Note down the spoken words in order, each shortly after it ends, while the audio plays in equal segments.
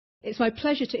It's my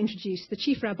pleasure to introduce the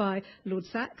Chief Rabbi, Lord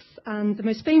Sachs, and the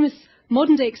most famous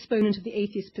modern-day exponent of the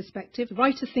atheist perspective,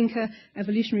 writer, thinker,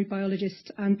 evolutionary biologist,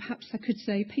 and perhaps I could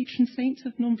say patron saint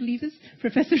of non-believers,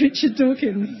 Professor Richard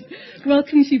Dawkins.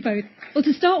 Welcome to you both. Well,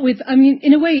 to start with, I mean,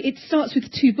 in a way, it starts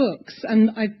with two books,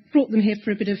 and I brought them here for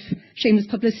a bit of shameless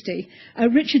publicity.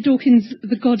 Richard Dawkins'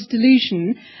 The God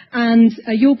Delusion, and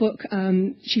your book,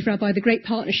 Chief Rabbi, The Great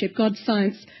Partnership, God,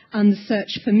 Science, and the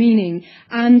Search for Meaning.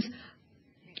 And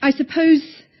I suppose,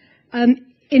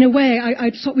 in a way,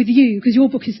 I'd start with you, because your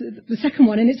book is the second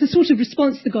one, and it's a sort of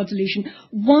response to the God delusion.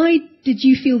 Why did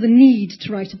you feel the need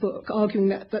to write a book arguing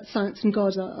that science and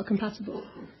God are compatible?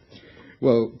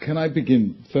 Well, can I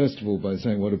begin, first of all, by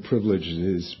saying what a privilege it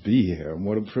is to be here, and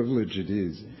what a privilege it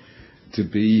is to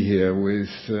be here with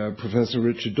Professor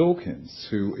Richard Dawkins,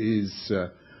 who is,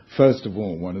 first of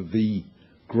all, one of the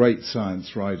great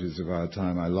science writers of our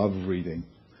time. I love reading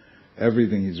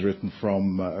everything he's written,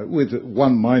 from, with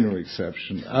one minor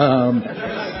exception,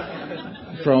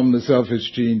 from The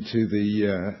Selfish Gene to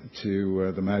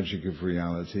the Magic of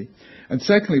Reality. And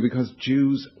secondly, because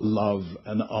Jews love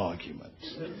an argument.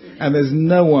 And there's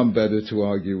no one better to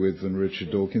argue with than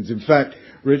Richard Dawkins. In fact,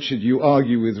 Richard, you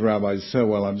argue with rabbis so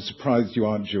well, I'm surprised you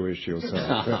aren't Jewish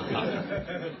yourself.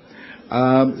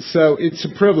 So it's a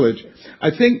privilege. I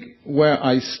think where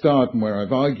I start and where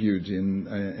I've argued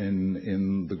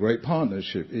in The Great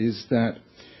Partnership is that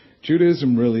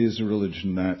Judaism really is a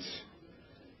religion that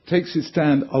takes its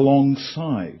stand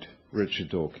alongside Richard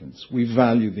Dawkins. We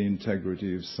value the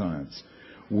integrity of science.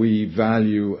 We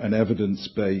value an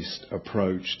evidence-based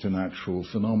approach to natural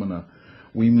phenomena.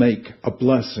 We make a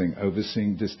blessing over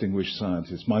seeing distinguished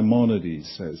scientists.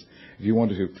 Maimonides says, if you want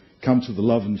to come to the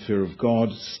love and fear of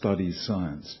God, study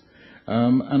science.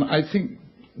 And I think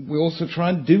we also try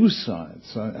and do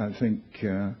science. I think,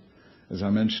 as I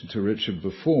mentioned to Richard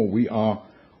before, we are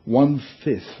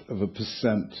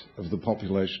 1/5% of the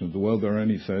population of the world. There are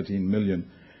only 13 million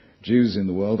Jews in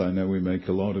the world. I know we make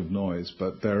a lot of noise,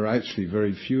 but there are actually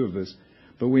very few of us.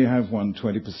 But we have won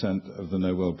 20% of the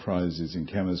Nobel Prizes in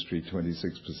chemistry,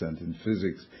 26% in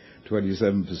physics,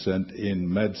 27%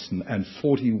 in medicine, and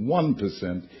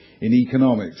 41% in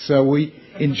economics. So we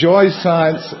enjoy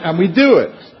science and we do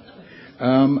it.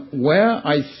 Where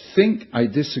I think I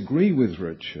disagree with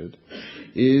Richard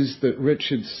is that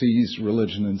Richard sees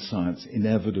religion and science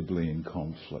inevitably in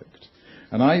conflict.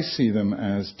 And I see them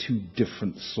as two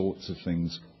different sorts of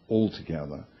things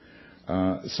altogether.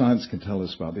 Science can tell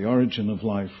us about the origin of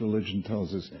life. Religion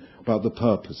tells us about the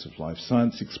purpose of life.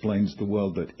 Science explains the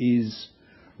world that is.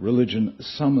 Religion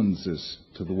summons us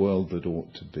to the world that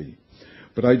ought to be.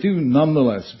 But I do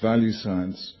nonetheless value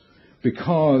science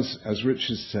because, as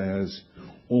Richard says,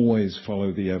 always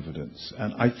follow the evidence.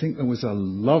 And I think there was a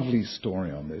lovely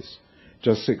story on this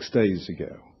just 6 days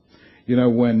ago. You know,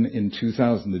 when in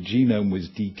 2000 the genome was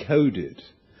decoded,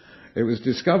 it was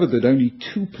discovered that only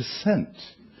 2%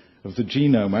 of the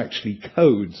genome actually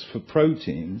codes for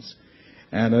proteins,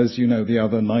 and as you know, the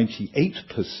other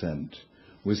 98%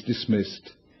 was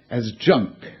dismissed as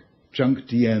junk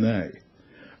DNA.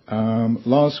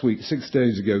 Last week, 6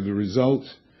 days ago, the result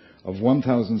of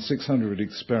 1,600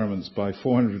 experiments by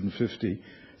 450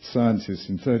 scientists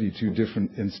in 32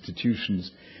 different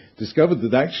institutions discovered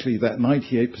that actually that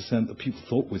 98% that people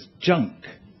thought was junk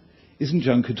isn't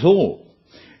junk at all.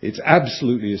 It's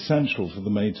absolutely essential for the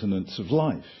maintenance of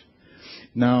life.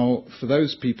 Now, for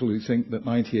those people who think that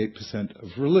 98%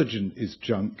 of religion is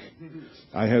junk,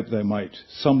 I hope they might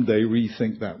someday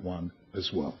rethink that one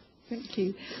as well. Thank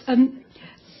you.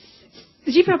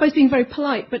 The Chief Rabbi is being very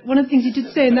polite, but one of the things you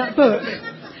did say in that book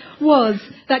was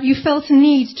that you felt a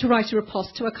need to write a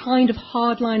riposte to a kind of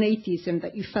hardline atheism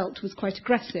that you felt was quite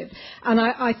aggressive. And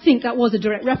I think that was a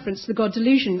direct reference to the God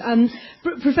delusion.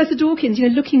 Professor Dawkins, you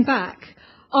know, looking back,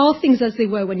 are things as they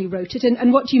were when you wrote it?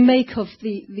 And what do you make of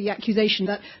the accusation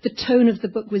that the tone of the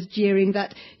book was jeering,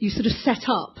 that you sort of set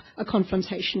up a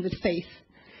confrontation with faith?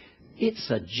 It's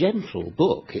a gentle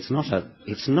book. It's not a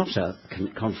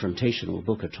confrontational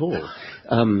book at all.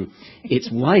 It's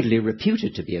widely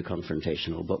reputed to be a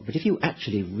confrontational book, but if you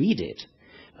actually read it,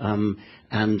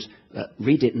 and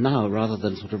read it now rather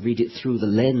than sort of read it through the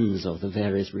lens of the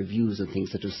various reviews and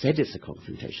things that have said it's a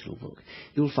confrontational book,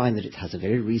 you'll find that it has a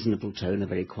very reasonable tone, a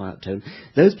very quiet tone.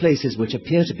 Those places which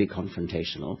appear to be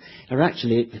confrontational are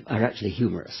actually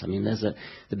humorous. I mean, there's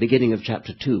the beginning of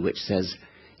chapter 2, which says,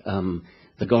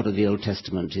 the God of the Old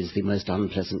Testament is the most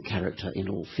unpleasant character in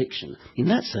all fiction. I mean,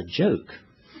 that's a joke.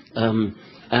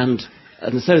 And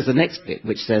And so is the next bit,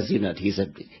 which says, you know, he's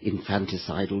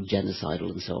infanticidal,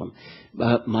 genocidal, and so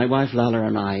on. My wife Lala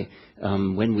and I,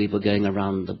 when we were going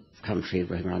around the country,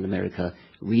 around America,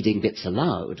 reading bits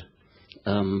aloud,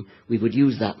 we would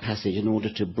use that passage in order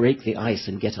to break the ice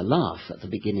and get a laugh at the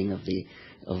beginning of the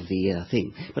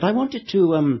thing. But I wanted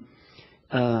to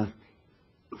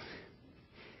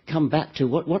come back to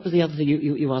what was the other thing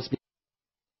you asked me?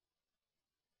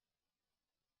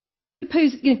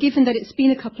 Suppose, you know, given that it's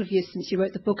been a couple of years since you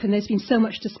wrote the book, and there's been so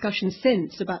much discussion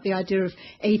since about the idea of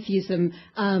atheism,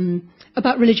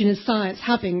 about religion and science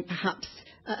having perhaps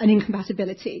an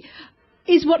incompatibility,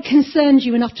 is what concerned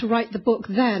you enough to write the book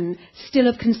then still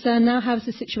of concern now? How has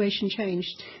the situation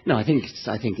changed? No, I think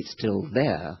it's still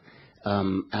there,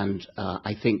 and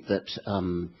I think that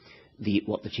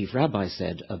what the Chief Rabbi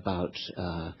said about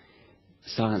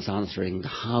science answering the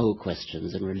how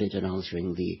questions and religion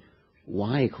answering the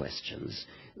why questions,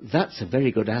 that's a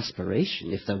very good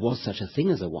aspiration. If there was such a thing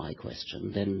as a why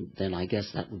question, then I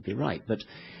guess that would be right. But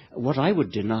what I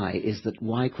would deny is that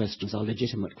why questions are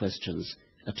legitimate questions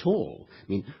at all.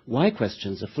 I mean, why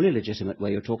questions are fully legitimate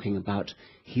where you're talking about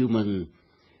human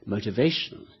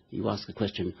motivation. You ask the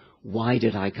question, why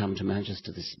did I come to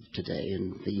Manchester today?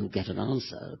 And you'll get an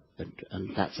answer,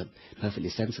 and that's a perfectly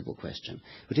sensible question.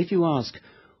 But if you ask,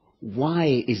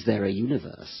 why is there a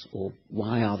universe, or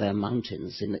why are there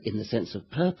mountains in the sense of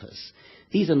purpose,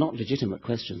 these are not legitimate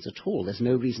questions at all. There's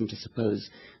no reason to suppose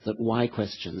that why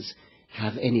questions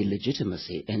have any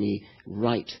legitimacy, any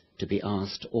right to be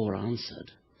asked or answered.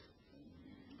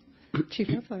 Chief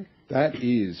Rabbi. That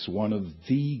is one of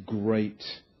the great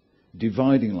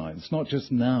dividing lines, not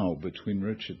just now between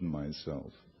Richard and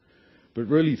myself, but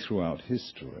really throughout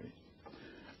history.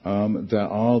 There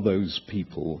are those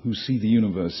people who see the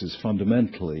universe as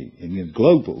fundamentally, in a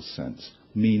global sense,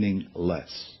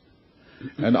 meaningless.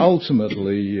 And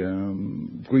ultimately,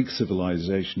 Greek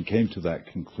civilization came to that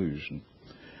conclusion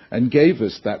and gave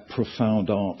us that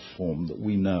profound art form that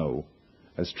we know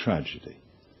as tragedy.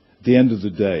 At the end of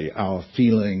the day, our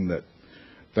feeling that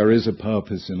there is a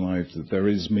purpose in life, that there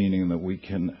is meaning, that we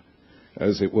can,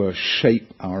 as it were,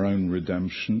 shape our own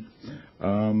redemption,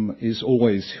 is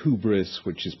always hubris,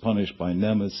 which is punished by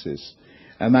nemesis.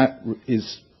 And that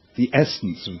is the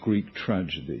essence of Greek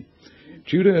tragedy.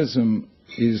 Judaism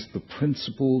is the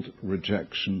principled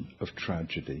rejection of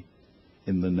tragedy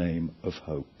in the name of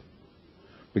hope,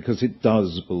 because it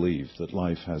does believe that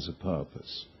life has a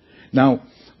purpose. Now,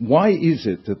 why is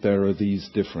it that there are these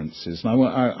differences? And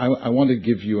I want to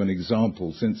give you an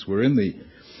example, since we're in the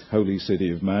holy city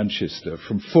of Manchester,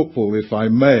 from football, if I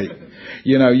may.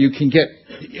 You know, you can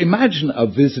imagine a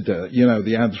visitor, you know,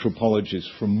 the anthropologist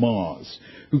from Mars,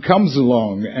 who comes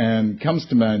along and comes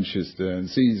to Manchester and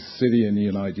sees City and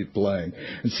United playing,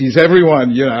 and sees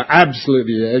everyone, you know,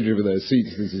 absolutely at the edge of their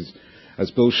seats. This is,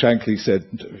 as Bill Shankly said,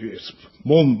 it's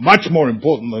much more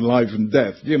important than life and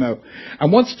death, you know,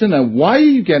 and wants to know, why are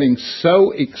you getting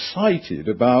so excited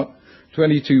about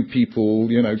 22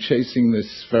 people, you know, chasing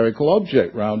this spherical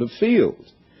object round a field?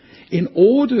 In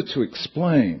order to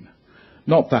explain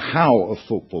not the how of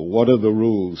football, what are the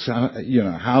rules,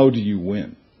 how do you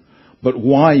win, but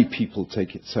why people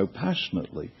take it so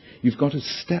passionately, you've got to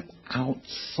step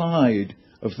outside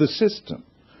of the system.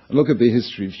 And look at the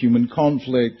history of human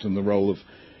conflict and the role of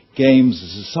games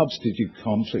as a substitute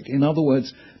conflict. In other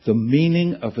words, the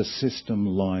meaning of a system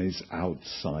lies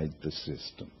outside the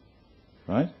system.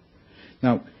 Right?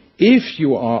 Now, if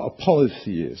you are a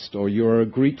polytheist, or you're a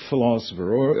Greek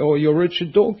philosopher, or you're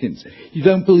Richard Dawkins, you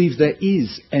don't believe there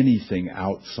is anything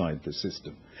outside the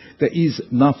system. There is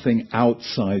nothing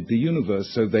outside the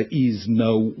universe, so there is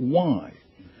no why.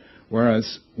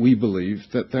 Whereas we believe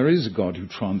that there is a God who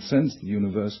transcends the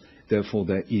universe, therefore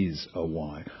there is a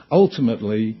why.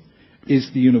 Ultimately, is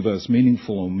the universe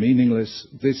meaningful or meaningless?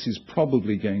 This is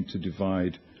probably going to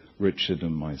divide Richard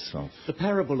and myself. The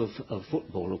parable of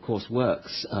football, of course,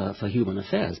 works for human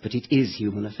affairs, but it is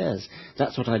human affairs.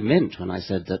 That's what I meant when I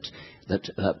said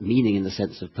that meaning in the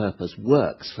sense of purpose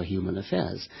works for human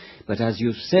affairs. But as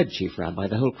you've said, Chief Rabbi,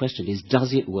 the whole question is,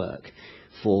 does it work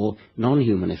for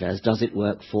non-human affairs? Does it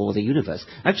work for the universe?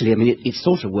 Actually, I mean, it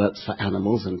sort of works for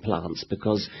animals and plants,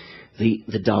 because the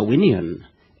Darwinian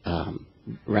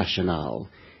rationale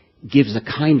gives a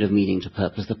kind of meaning to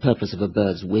purpose. The purpose of a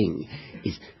bird's wing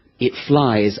is it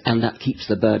flies, and that keeps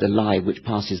the bird alive, which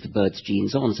passes the bird's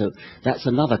genes on. So that's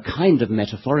another kind of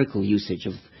metaphorical usage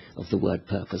of the word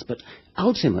purpose. But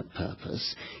ultimate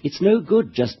purpose, it's no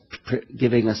good just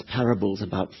giving us parables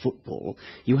about football.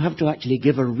 You have to actually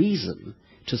give a reason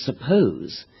to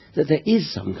suppose that there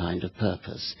is some kind of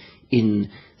purpose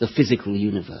in the physical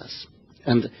universe.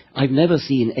 And I've never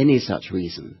seen any such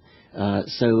reason. I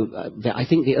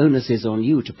think the onus is on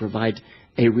you to provide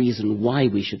a reason why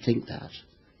we should think that.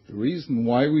 The reason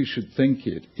why we should think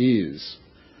it is,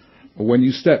 when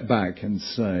you step back and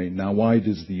say, now why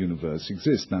does the universe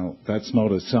exist? Now, that's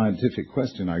not a scientific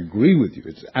question. I agree with you.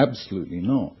 It's absolutely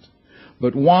not.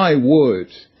 But why would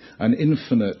an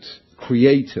infinite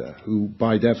creator, who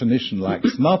by definition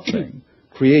lacks nothing,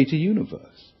 create a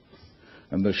universe?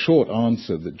 And the short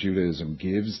answer that Judaism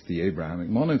gives, the Abrahamic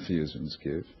monotheisms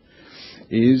give,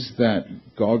 is that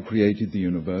God created the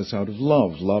universe out of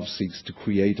love. Love seeks to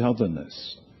create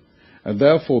otherness. And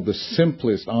therefore, the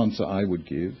simplest answer I would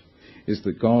give is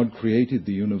that God created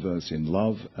the universe in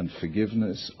love and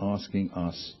forgiveness, asking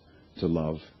us to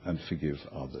love and forgive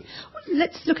others.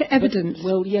 Let's look at evidence.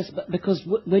 Well, yes, but because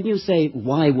when you say,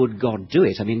 why would God do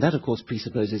it, I mean, that, of course,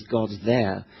 presupposes God's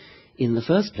there in the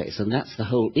first place, and that's the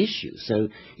whole issue. So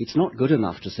it's not good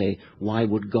enough to say, why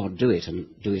would God do it, and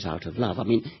do it out of love? I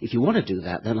mean, if you want to do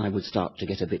that, then I would start to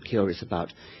get a bit curious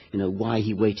about, why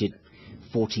he waited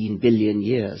 14 billion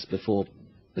years before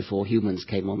humans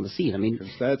came on the scene. I mean,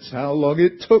 that's how long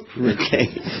it took, Richard. Okay.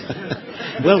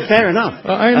 Well, fair enough.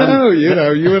 I know, you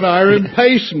and I are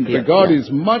impatient, but God is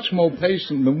much more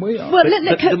patient than we are. Well,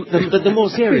 but the more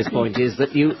serious point is that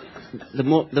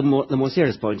the more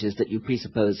serious point is that you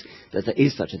presuppose that there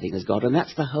is such a thing as God, and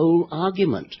that's the whole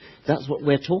argument. That's what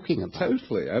we're talking about.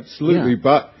 Totally, absolutely. Yeah.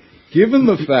 But given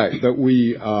the fact that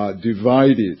we are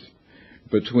divided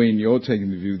between you're taking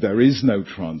the view there is no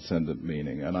transcendent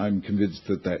meaning, and I'm convinced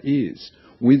that there is,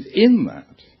 within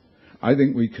that, I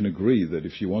think we can agree that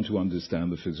if you want to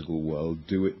understand the physical world,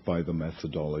 do it by the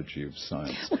methodology of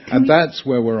science. And that's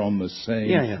where we're on the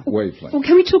same wavelength. Well,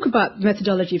 can we talk about the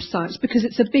methodology of science? Because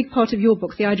it's a big part of your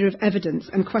book, the idea of evidence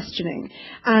and questioning.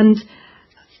 And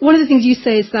one of the things you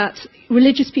say is that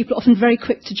religious people are often very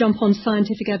quick to jump on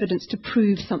scientific evidence to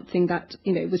prove something that,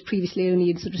 was previously only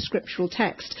in sort of scriptural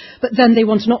text, but then they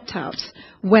want an opt-out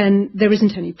when there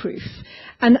isn't any proof.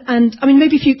 And I mean,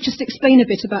 maybe if you just explain a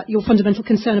bit about your fundamental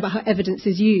concern about how evidence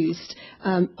is used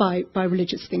by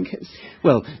religious thinkers.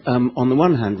 Well, on the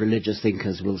one hand, religious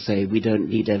thinkers will say we don't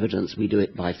need evidence, we do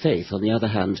it by faith. On the other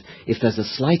hand, if there's the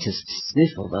slightest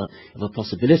sniff of a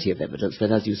possibility of evidence,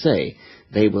 then, as you say,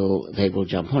 they will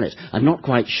jump on it. I'm not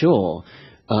quite sure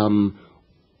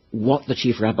what the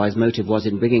Chief Rabbi's motive was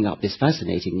in bringing up this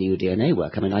fascinating new DNA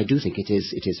work. I mean, I do think it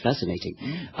is fascinating.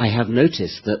 I have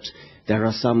noticed that there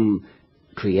are some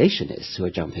creationists who are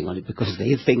jumping on it because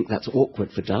they think that's awkward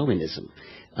for Darwinism.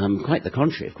 Quite the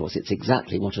contrary, of course. It's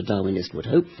exactly what a Darwinist would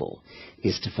hope for,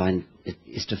 is to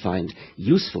find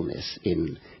usefulness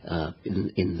in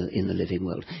the living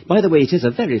world. By the way, it is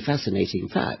a very fascinating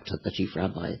fact that the Chief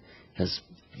Rabbi has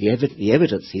the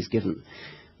evidence he's given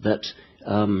that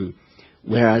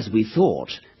whereas we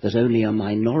thought that only a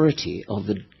minority of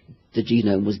the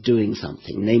genome was doing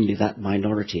something, namely that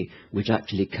minority which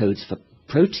actually codes for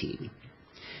protein,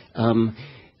 and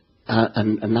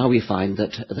now we find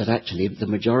that actually the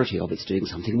majority of it's doing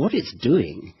something. What it's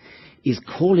doing is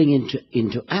calling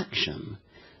into action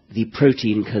the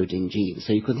protein coding genes.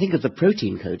 So you can think of the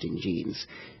protein coding genes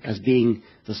as being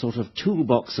the sort of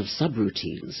toolbox of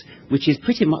subroutines, which is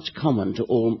pretty much common to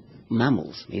all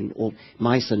mammals. I mean, all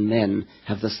mice and men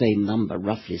have the same number,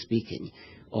 roughly speaking,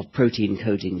 of protein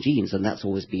coding genes, and that's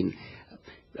always been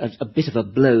a bit of a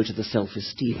blow to the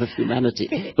self-esteem of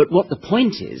humanity. But what the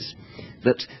point is,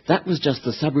 that was just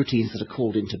the subroutines that are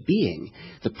called into being.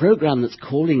 The program that's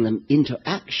calling them into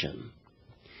action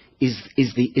is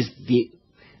the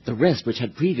rest, which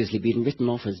had previously been written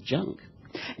off as junk.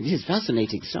 And this is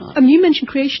fascinating stuff. You mentioned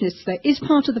creationists there. Is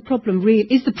part of the problem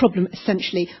is the problem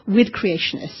essentially with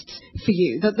creationists for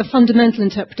you? The fundamental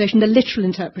interpretation, the literal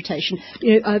interpretation.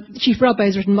 Chief Rabbi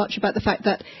has written much about the fact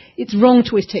that it's wrong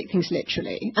to always take things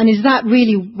literally. And is that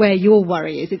really where your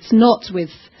worry is? It's not with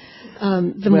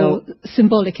more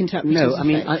symbolic interpretation. No, I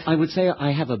mean, I would say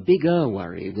I have a bigger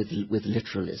worry with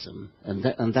literalism, and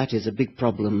that is a big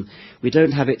problem. We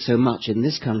don't have it so much in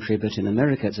this country, but in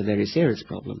America it's a very serious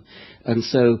problem. And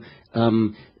so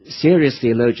serious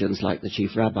theologians like the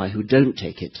Chief Rabbi who don't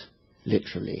take it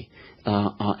literally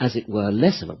are, as it were,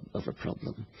 less of a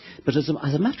problem. But as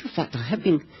a matter of fact, I have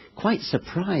been quite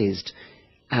surprised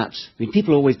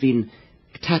people have always been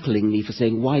tackling me for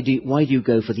saying, why do you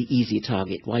go for the easy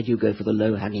target? Why do you go for the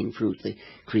low-hanging fruit, the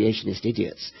creationist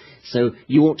idiots? So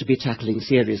you ought to be tackling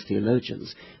serious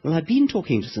theologians. Well, I've been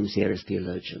talking to some serious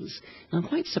theologians, and I'm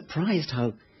quite surprised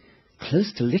how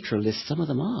close to literalists some of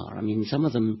them are. I mean, some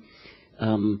of them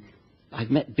I've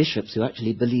met bishops who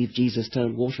actually believe Jesus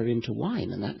turned water into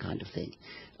wine and that kind of thing.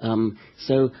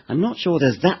 So I'm not sure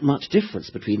there's that much difference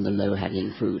between the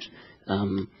low-hanging fruit.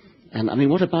 And I mean,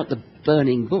 what about the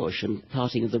burning bush and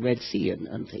parting of the Red Sea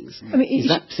and things? I mean, is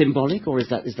that symbolic or is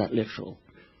that literal?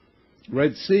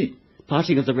 Red Sea.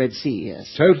 Parting of the Red Sea,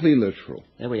 yes. Totally literal.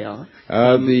 There we are.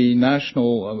 The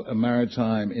National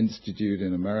Maritime Institute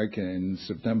in America in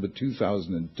September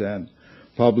 2010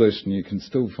 published, and you can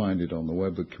still find it on the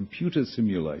web, a computer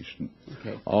simulation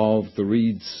of the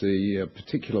Red Sea, a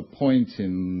particular point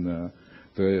in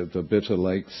the Bitter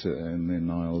Lakes in the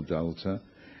Nile Delta,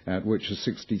 at which a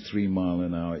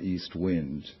 63-mile-an-hour east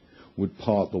wind would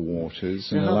part the waters.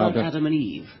 So how about Adam and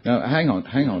Eve? Now, hang on.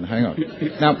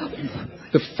 Now,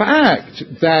 the fact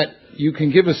that you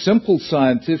can give a simple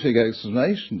scientific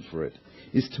explanation for it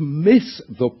is to miss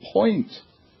the point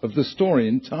of the story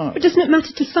entirely. But doesn't it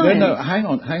matter to science? No, hang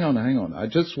on. I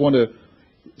just want to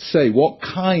say what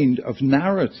kind of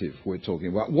narrative we're talking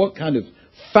about, what kind of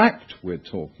fact we're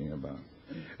talking about.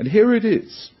 And here it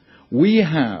is. We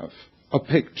have a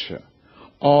picture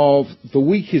of the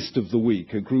weakest of the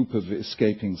weak, a group of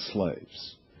escaping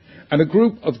slaves, and a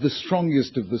group of the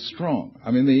strongest of the strong. I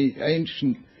mean,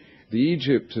 the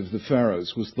Egypt of the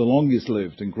pharaohs was the longest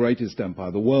lived and greatest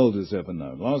empire the world has ever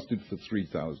known, lasted for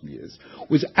 3,000 years,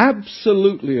 was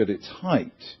absolutely at its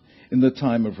height in the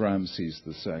time of Ramses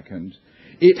II.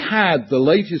 It had the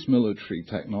latest military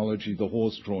technology, the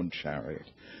horse-drawn chariot.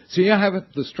 So you have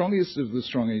the strongest of the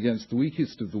strong against the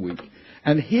weakest of the weak.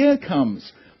 And here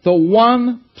comes the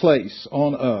one place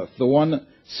on earth, the one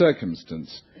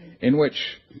circumstance in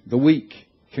which the weak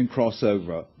can cross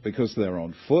over because they're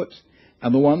on foot,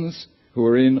 and the ones who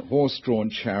are in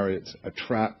horse-drawn chariots are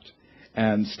trapped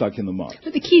and stuck in the mud.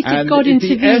 But the key is that God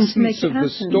intervened to make it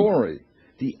happen.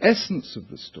 The essence of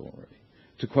the story,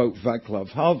 to quote Václav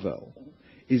Havel,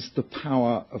 is the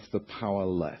power of the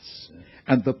powerless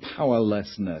and the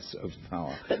powerlessness of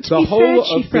power. But to be fair,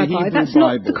 Chief Rabbi, that's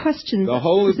not the question. The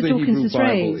whole of the Hebrew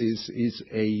Bible raised.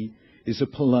 is a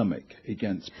polemic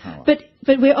against power.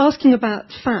 But we're asking about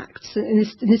facts in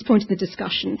this point in the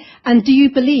discussion. And do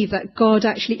you believe that God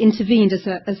actually intervened as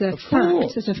a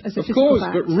fact, as a physical fact? Of course,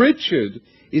 but Richard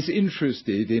is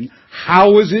interested in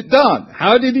how was it done?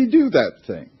 How did he do that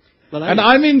thing? Well, and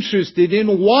I'm interested in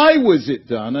why was it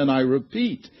done, and I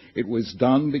repeat, it was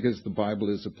done because the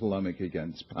Bible is a polemic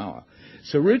against power.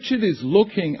 So Richard is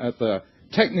looking at the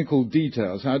technical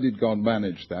details. How did God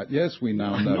manage that? Yes, we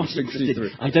now know.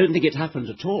 63. I don't think it happened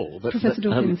at all. Professor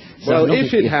Dawkins. Well,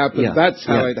 if it happened, that's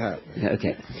how it happened. Yeah,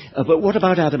 okay. But what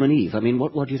about Adam and Eve? I mean,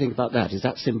 what do you think about that? Is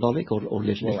that symbolic or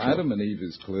literal? Well, Adam and Eve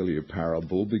is clearly a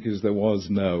parable because there was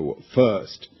no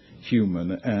first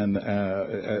human, and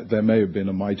there may have been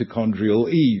a mitochondrial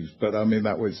Eve, but I mean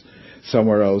that was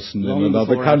somewhere else and in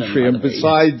another country, and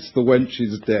besides the wench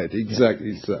is dead.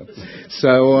 Exactly so.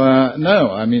 So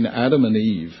no, I mean Adam and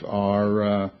Eve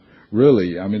are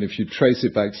really, I mean if you trace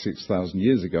it back 6,000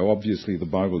 years ago, obviously the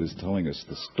Bible is telling us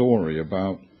the story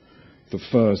about the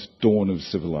first dawn of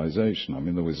civilization. I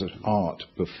mean there was art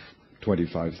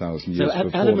 25,000 years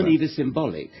before. So Adam and Eve is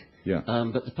symbolic. Yeah.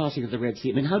 But the parting of the Red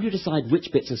Sea, I mean, how do you decide which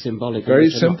bits are symbolic?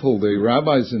 Very simple. The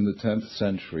rabbis in the 10th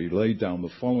century laid down the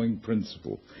following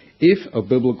principle. If a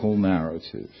biblical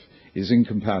narrative is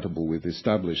incompatible with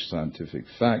established scientific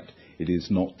fact, it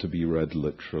is not to be read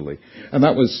literally. And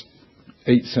that was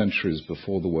 8 centuries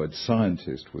before the word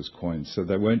scientist was coined. So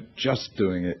they weren't just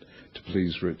doing it to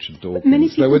please Richard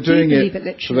Dawkins. They were doing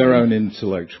it for their own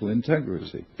intellectual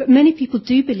integrity. But many people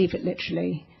do believe it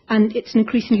literally. And it's an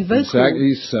increasingly vocal.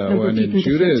 Exactly so. And in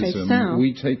Judaism,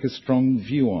 we take a strong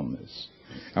view on this.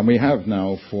 And we have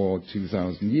now for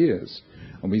 2,000 years.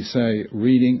 And we say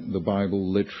reading the Bible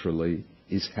literally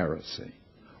is heresy.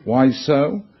 Why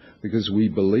so? Because we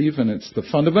believe, and it's a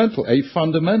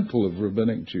fundamental of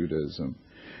rabbinic Judaism,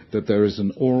 that there is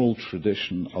an oral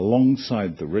tradition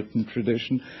alongside the written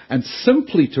tradition. And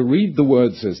simply to read the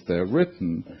words as they're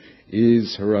written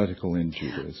is heretical in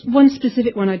Judaism. One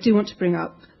specific one I do want to bring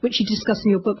up, which you discuss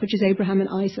in your book, which is Abraham and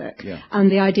Isaac,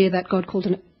 and the idea that God called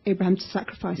on Abraham to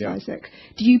sacrifice Isaac.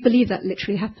 Do you believe that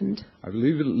literally happened? I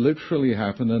believe it literally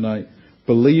happened, and I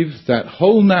believe that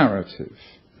whole narrative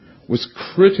was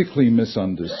critically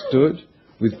misunderstood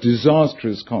with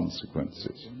disastrous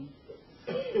consequences.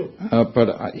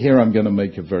 But here I'm going to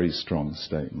make a very strong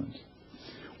statement.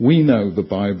 We know the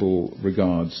Bible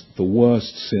regards the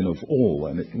worst sin of all,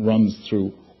 and it runs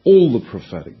through all the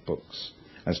prophetic books,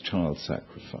 as child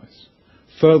sacrifice.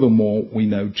 Furthermore, we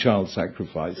know child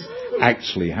sacrifice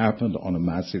actually happened on a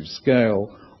massive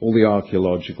scale. All the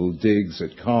archaeological digs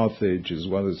at Carthage, as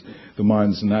well as the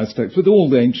Mayans and Aztecs, with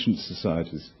all the ancient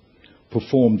societies.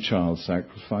 performed child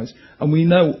sacrifice. And we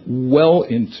know well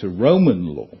into Roman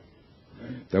law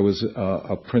there was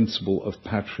a principle of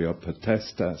patria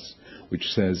potestas, which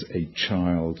says a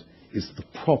child is the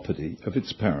property of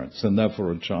its parents, and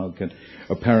therefore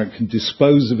a parent can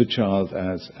dispose of a child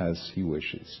as he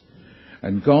wishes.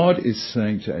 And God is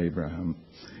saying to Abraham,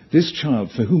 this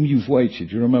child for whom you've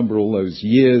waited, you remember all those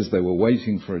years they were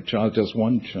waiting for a child, just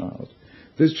one child,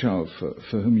 this child for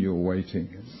whom you were waiting,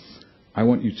 I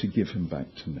want you to give him back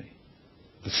to me.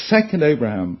 The second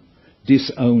Abraham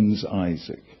disowns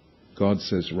Isaac, God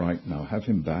says, right now, have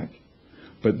him back,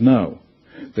 but know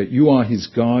that you are his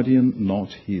guardian, not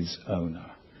his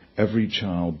owner. Every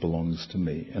child belongs to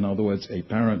me. In other words, a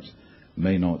parent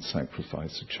may not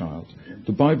sacrifice a child.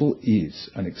 The Bible is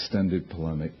an extended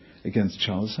polemic against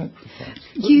child sacrifice.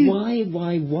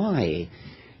 Why?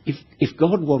 If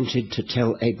God wanted to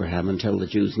tell Abraham and tell the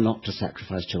Jews not to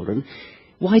sacrifice children,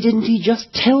 why didn't he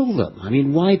just tell them? I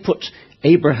mean, why put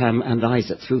Abraham and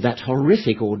Isaac through that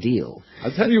horrific ordeal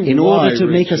I'll tell you in why, order to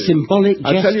Richard. make a symbolic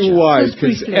gesture? I'll tell you why,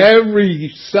 because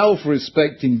every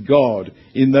self-respecting God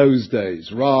in those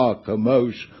days, Ra,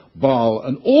 Chemosh, Baal,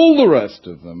 and all the rest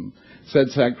of them, said,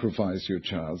 sacrifice your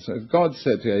child. So if God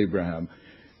said to Abraham,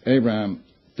 Abraham,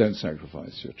 don't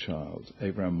sacrifice your child,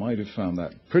 Abraham might have found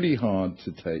that pretty hard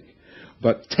to take.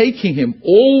 But taking him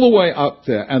all the way up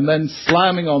there and then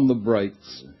slamming on the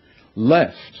brakes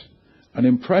left an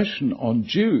impression on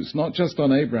Jews, not just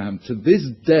on Abraham, to this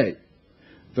day,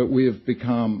 that we have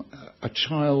become a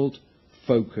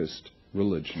child-focused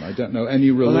religion. I don't know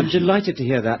any religion. Well, I'm delighted to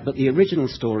hear that, but the original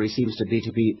story seems to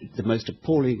be the most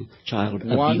appalling child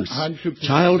abuse. 100%.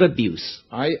 Child abuse.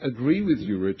 I agree with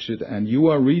you, Richard, and you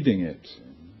are reading it.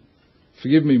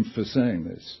 Forgive me for saying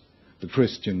this. The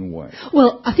Christian way.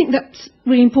 Well, I think that's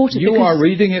really important. You are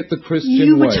reading it the Christian way.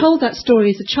 You were told that story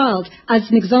as a child as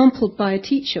an example by a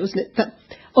teacher, wasn't it, that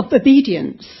of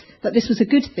obedience, that this was a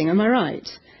good thing. Am I right?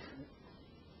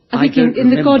 I think in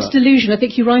the God's Delusion, I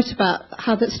think you write about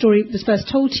how that story was first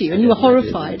told to you, and you were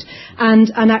horrified.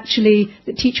 And actually,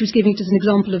 the teacher was giving it as an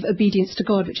example of obedience to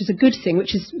God, which is a good thing,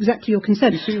 which is exactly your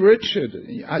concern. You see, Richard,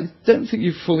 I don't think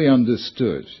you fully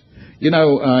understood. You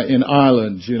know, in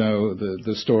Ireland, you know,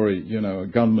 the story, you know, a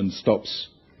gunman stops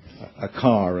a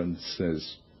car and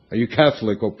says, are you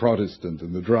Catholic or Protestant?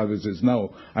 And the driver says,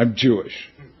 no, I'm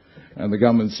Jewish. And the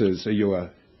gunman says, are you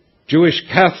a Jewish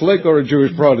Catholic or a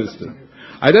Jewish Protestant?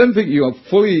 I don't think you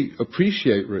fully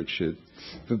appreciate, Richard,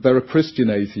 that there are Christian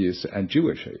atheists and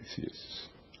Jewish atheists.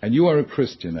 And you are a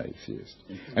Christian atheist.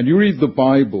 And you read the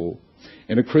Bible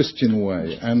in a Christian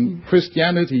way. And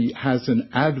Christianity has an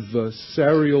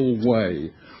adversarial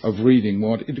way of reading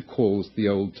what it calls the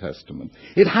Old Testament.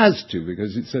 It has to,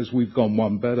 because it says we've gone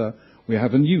one better, we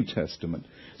have a New Testament.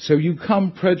 So you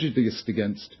come prejudiced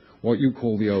against what you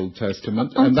call the Old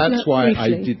Testament, and that's why I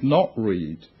did not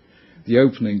read the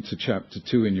opening to chapter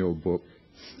 2 in your book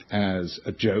as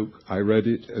a joke. I read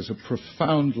it as a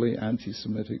profoundly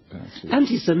anti-Semitic passage.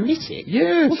 Anti-Semitic?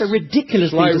 Yes. What a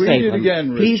ridiculous thing to say. Read it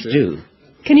again, Please Richard. do.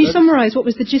 Can you summarise what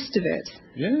was the gist of it?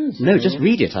 Yes. No, just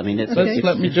read it. I mean, it's... Okay.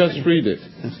 Let me just read it.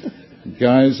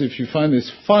 Guys, if you find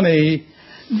this funny...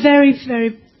 Very,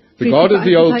 very... The God of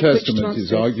the Old Testament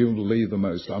is arguably the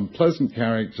most unpleasant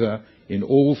character in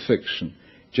all fiction.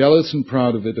 Jealous and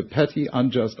proud of it, a petty,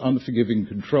 unjust, unforgiving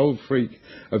control freak,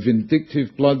 a vindictive,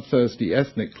 bloodthirsty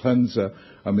ethnic cleanser,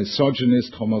 a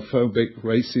misogynist, homophobic,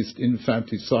 racist,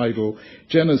 infanticidal,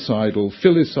 genocidal,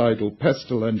 filicidal,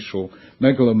 pestilential,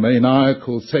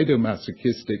 megalomaniacal,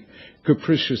 sadomasochistic,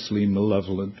 capriciously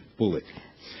malevolent bully.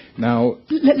 Now,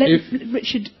 let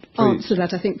Richard answer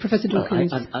that, I think, Professor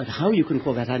Dawkins. How you can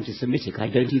call that anti-Semitic, I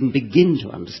don't even begin to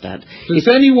understand. Does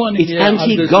anyone it's here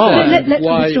anti-God. Let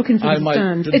Professor Dawkins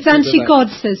understand. It's anti-God,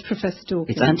 says Professor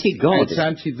Dawkins. It's anti-God. It's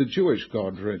anti the Jewish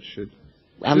God, Richard.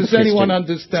 And Does anyone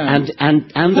understand? And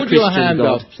the Put Christian your hand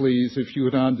God. up, please, if you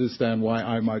would understand why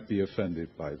I might be offended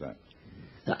by that.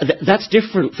 That's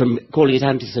different from calling it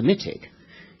anti-Semitic.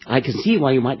 I can see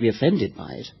why you might be offended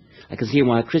by it. I can see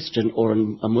why a Christian or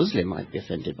a Muslim might be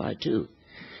offended by it too.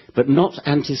 But not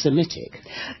anti-Semitic.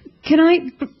 Can I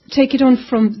take it on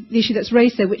from the issue that's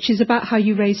raised there, which is about how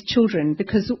you raise children?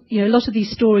 Because, you know, a lot of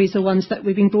these stories are ones that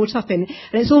we've been brought up in.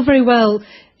 And it's all very well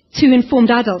two informed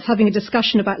adults having a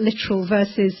discussion about literal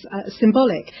versus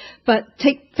symbolic. But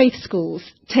take faith schools.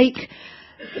 Take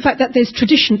the fact that there's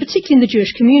tradition, particularly in the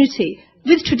Jewish community.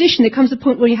 With tradition, there comes a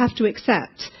point where you have to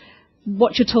accept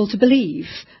what you're told to believe.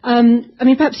 I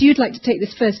mean, perhaps you'd like to take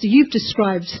this first. You've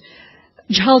described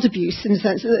child abuse in a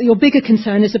sense. Your bigger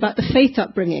concern is about the faith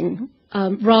upbringing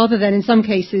rather than, in some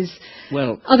cases,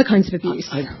 other kinds of abuse.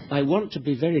 I want to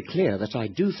be very clear that I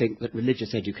do think that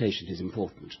religious education is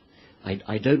important.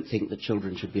 I don't think that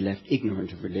children should be left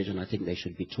ignorant of religion. I think they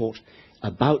should be taught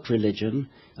about religion,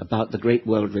 about the great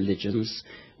world religions.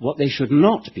 What they should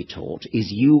not be taught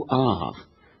is you are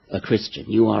a Christian,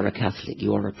 you are a Catholic,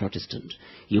 you are a Protestant,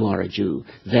 you are a Jew,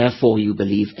 therefore you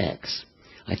believe X.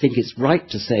 I think it's right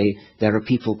to say there are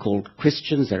people called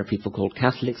Christians, there are people called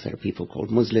Catholics, there are people called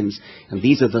Muslims, and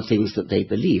these are the things that they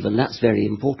believe, and that's very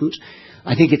important.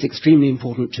 I think it's extremely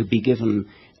important to be given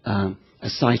a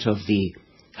sight of the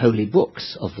holy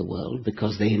books of the world,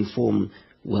 because they inform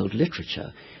world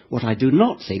literature. What I do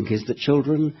not think is that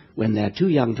children, when they're too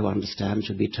young to understand,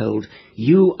 should be told,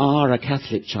 you are a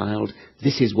Catholic child,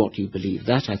 this is what you believe.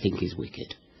 That, I think, is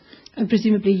wicked. And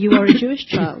presumably you are a Jewish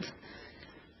child.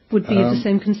 Would be of the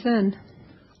same concern.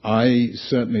 I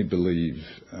certainly believe,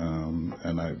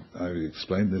 and I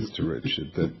explained this to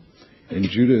Richard, that in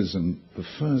Judaism, the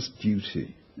first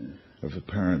duty of a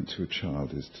parent to a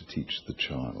child is to teach the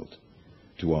child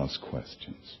to ask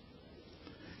questions.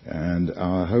 And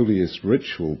our holiest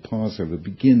ritual, Passover,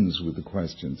 begins with the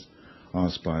questions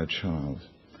asked by a child.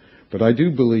 But I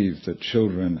do believe that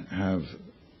children have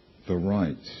the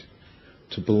right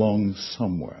to belong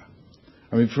somewhere.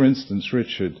 I mean, for instance,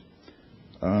 Richard,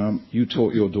 you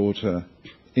taught your daughter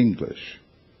English.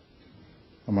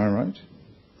 Am I right?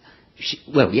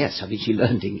 Well, yes. I mean, she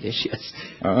learned English, yes.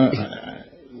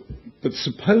 But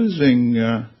supposing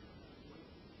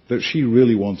that she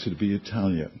really wanted to be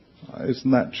Italian,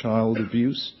 isn't that child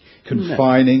abuse?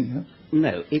 Confining?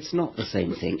 No, it's not the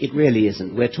same thing. It really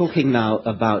isn't. We're talking now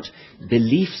about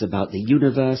beliefs about the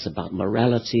universe, about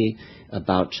morality,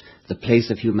 about the place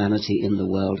of humanity in the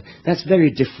world. That's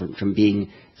very different from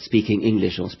speaking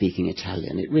English or speaking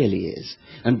Italian. It really is.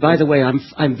 And by the way,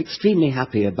 I'm extremely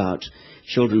happy about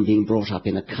children being brought up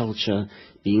in a culture,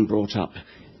 being brought up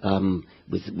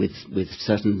with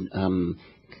certain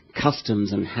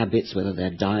customs and habits, whether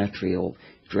they're dietary or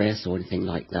dress or anything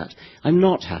like that. I'm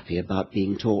not happy about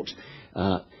being taught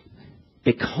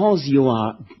because you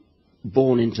are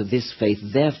born into this faith,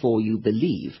 therefore you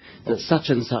believe that such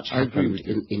and such happened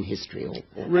in history.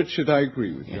 Richard, I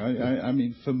agree with you. I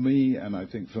mean, for me, and I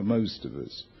think for most of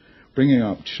us, bringing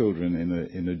up children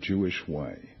in a Jewish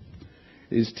way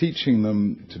is teaching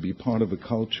them to be part of a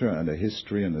culture and a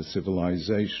history and a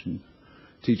civilization,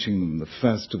 teaching them the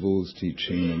festivals,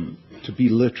 teaching them to be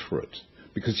literate,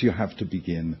 because you have to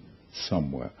begin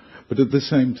somewhere, but at the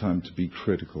same time to be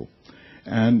critical.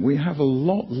 And we have a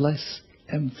lot less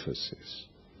emphasis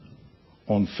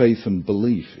on faith and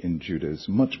belief in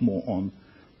Judaism, much more on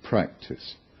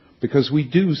practice, because we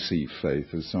do see faith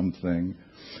as something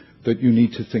that you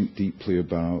need to think deeply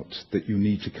about, that you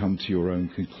need to come to your own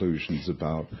conclusions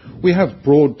about. We have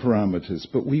broad parameters,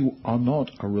 but we are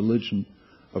not a religion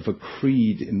of a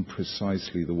creed in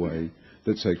precisely the way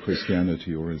that, say,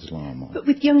 Christianity or Islam are. But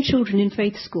with young children in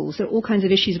faith schools, there are all kinds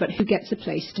of issues about who gets a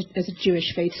place as a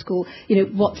Jewish faith school. You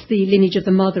know, what's the lineage of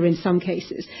the mother in some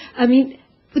cases. I mean,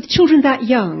 with children that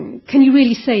young, can you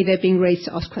really say they're being raised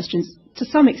to ask questions? To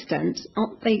some extent,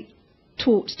 aren't they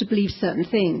taught to believe certain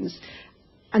things?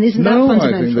 And isn't that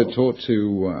fundamental? No, I think they're taught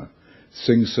to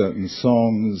sing certain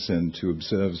songs and to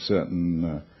observe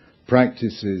certain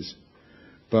practices.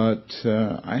 But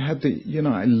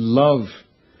I love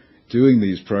doing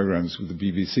these programs with the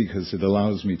BBC because it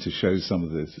allows me to show some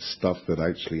of the stuff that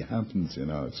actually happens in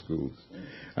our schools.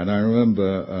 And I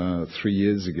remember 3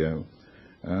 years ago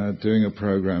doing a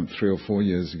program 3 or 4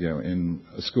 years ago in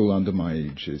a school under my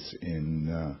aegis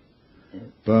in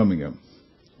Birmingham,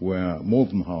 where more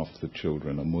than half the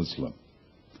children are Muslim.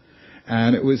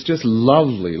 And it was just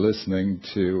lovely listening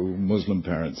to Muslim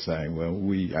parents saying, well,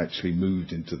 we actually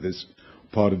moved into this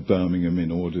part of Birmingham in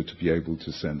order to be able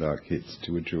to send our kids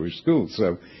to a Jewish school.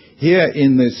 So here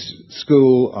in this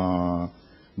school are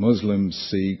Muslims,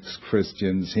 Sikhs,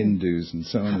 Christians, Hindus, and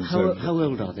so on and so forth. How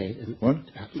old are they? What?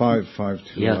 5 to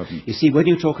 11. You see, when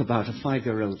you talk about a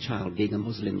 5-year-old child being a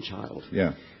Muslim child,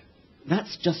 yeah,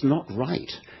 that's just not right.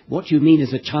 What you mean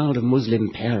is a child of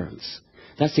Muslim parents.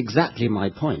 That's exactly my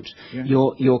point. Yeah.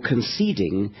 You're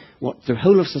conceding what the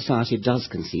whole of society does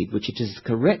concede, which it is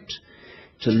correct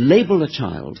to label a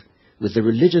child with the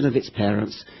religion of its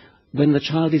parents when the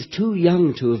child is too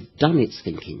young to have done its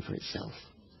thinking for itself.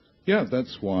 Yeah,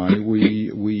 that's why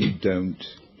we don't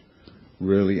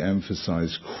really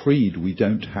emphasize creed. We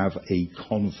don't have a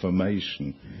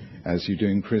confirmation as you do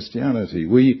in Christianity.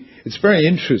 It's very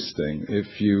interesting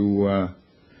if you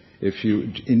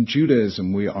in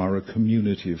Judaism we are a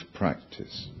community of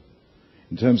practice.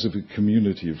 in terms of a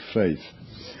community of faith,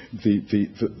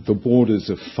 the borders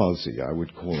are fuzzy, I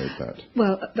would call it that.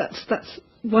 Well, that's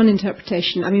one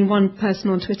interpretation. I mean, one person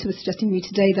on Twitter was suggesting to me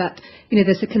today that,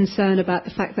 there's a concern about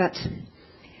the fact that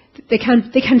they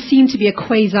can seem to be a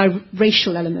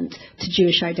quasi-racial element to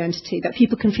Jewish identity, that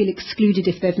people can feel excluded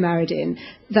if they've married in,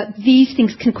 that these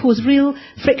things can cause real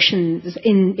frictions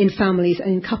in families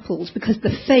and in couples because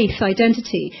the faith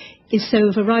identity is so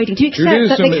overriding. Do you accept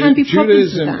that there can be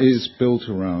problems with that? Judaism is built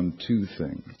around two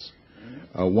things.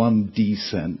 One,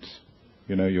 descent.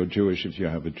 You're Jewish if you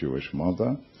have a Jewish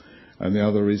mother. And the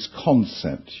other is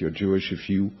consent. You're Jewish if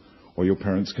you or your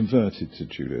parents converted to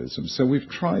Judaism. So we've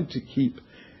tried to keep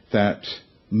that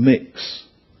mix,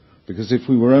 because if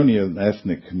we were only an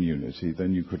ethnic community,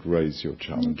 then you could raise your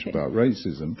challenge about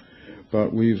racism.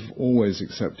 But we've always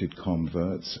accepted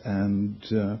converts, and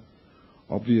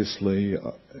obviously,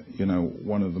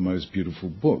 one of the most beautiful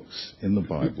books in the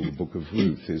Bible, the Book of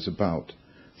Ruth, is about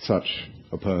such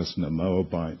a person, a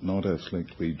Moabite, not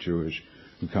ethnically Jewish,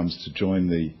 who comes to join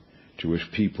the Jewish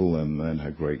people, and then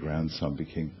her great-grandson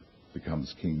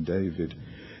becomes King David.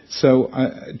 So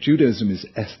Judaism is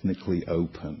ethnically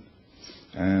open.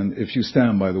 And if you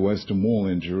stand by the Western Wall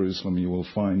in Jerusalem, you will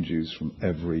find Jews from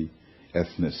every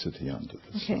ethnicity under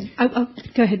the sun.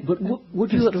 Go ahead. But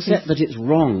would you accept that it's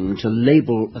wrong to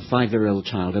label a 5-year-old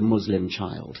child a Muslim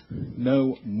child?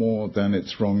 No more than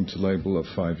it's wrong to label a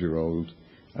 5-year-old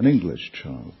an English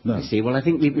child. No. I see. Well, I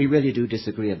think we really do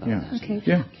disagree about that. Okay.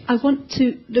 Yeah. I want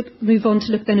to move on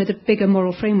to look then at the bigger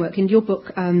moral framework. In your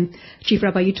book, Chief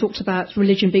Rabbi, you talked about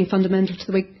religion being fundamental to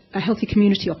the way a healthy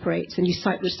community operates, and you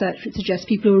cite research which suggests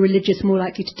people who are religious are more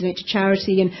likely to donate to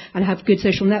charity and have good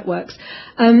social networks.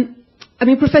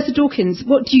 Professor Dawkins,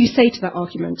 what do you say to that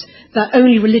argument, that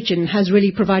only religion has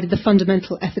really provided the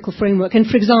fundamental ethical framework? And,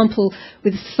 for example,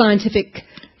 with scientific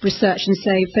research and,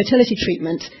 say, fertility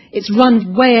treatment, it's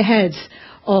run way ahead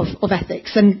of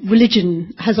ethics, and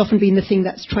religion has often been the thing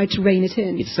that's tried to rein it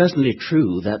in. It's certainly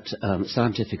true that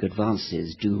scientific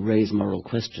advances do raise moral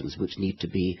questions which need to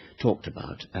be talked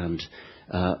about, and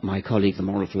my colleague, the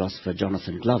moral philosopher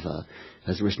Jonathan Glover,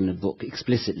 has written a book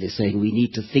explicitly saying we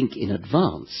need to think in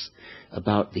advance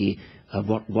about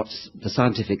what the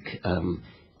scientific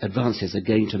advances are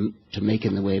going to make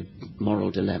in the way of moral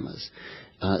dilemmas.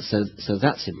 So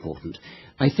that's important.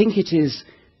 I think it is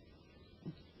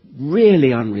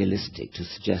really unrealistic to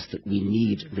suggest that we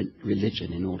need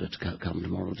religion in order to come to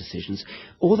moral decisions,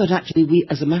 or that actually we,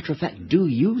 as a matter of fact, do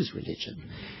use religion.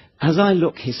 As I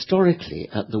look historically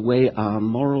at the way our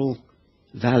moral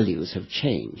values have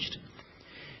changed,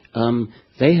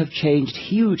 they have changed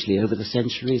hugely over the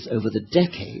centuries, over the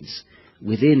decades,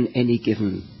 within any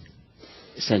given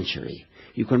century.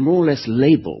 You can more or less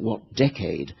label what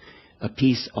decade a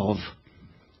piece of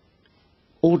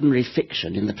ordinary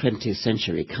fiction in the 20th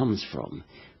century comes from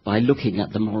by looking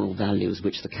at the moral values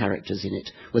which the characters in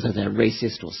it, whether they're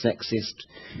racist or sexist.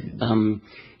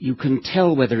 You can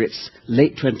tell whether it's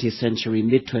late 20th century,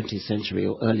 mid-20th century,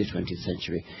 or early 20th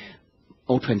century,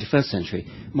 or 21st century.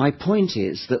 My point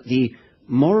is that the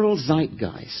moral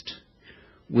zeitgeist,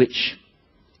 which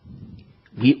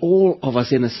we all of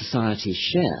us in a society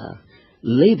share,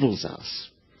 labels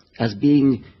us as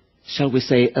being, shall we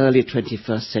say, early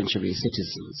 21st century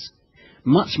citizens,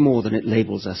 much more than it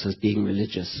labels us as being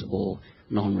religious or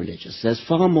non-religious. There's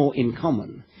far more in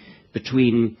common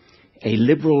between a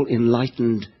liberal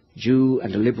enlightened Jew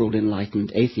and a liberal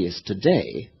enlightened atheist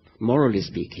today, morally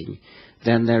speaking,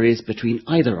 than there is between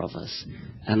either of us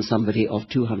and somebody of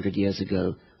 200 years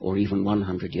ago or even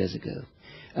 100 years ago.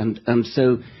 And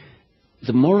so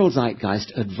the moral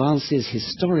zeitgeist advances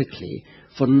historically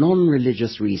for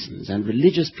non-religious reasons, and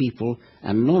religious people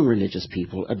and non-religious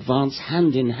people advance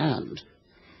hand in hand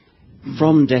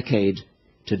from decade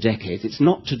to decade. It's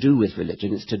not to do with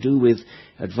religion, it's to do with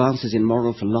advances in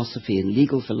moral philosophy, in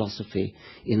legal philosophy,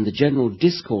 in the general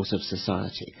discourse of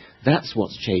society. That's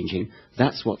what's changing,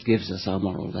 that's what gives us our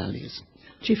moral values.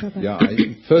 Chief Rabbi. Yeah,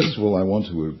 first of all, I want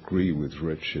to agree with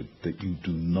Richard that you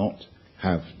do not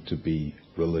have to be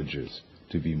religious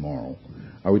to be moral.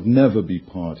 I would never be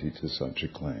party to such a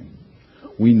claim.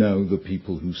 We know the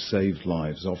people who saved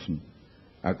lives, often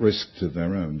at risk to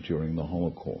their own, during the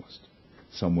Holocaust.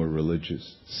 Some were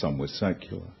religious, some were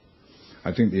secular.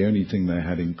 I think the only thing they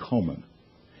had in common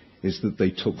is that they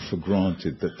took for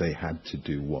granted that they had to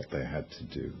do what they had to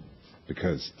do,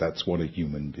 because that's what a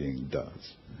human being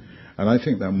does. And I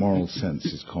think that moral sense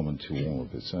is common to all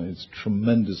of us. And it's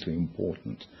tremendously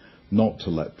important not to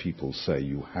let people say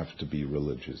you have to be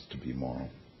religious to be moral.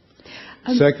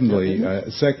 Secondly,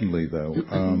 though,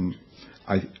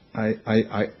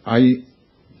 I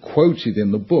quoted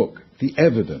in the book the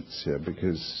evidence here,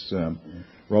 because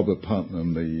Robert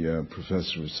Putnam, the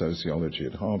professor of sociology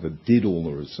at Harvard, did all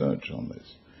the research on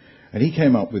this. And he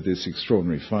came up with this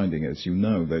extraordinary finding, as you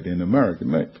know, that in America,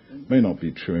 may not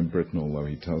be true in Britain, although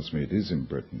he tells me it is in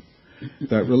Britain,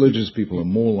 that religious people are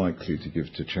more likely to give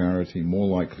to charity, more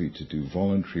likely to do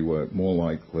voluntary work, more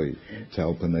likely to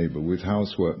help a neighbor with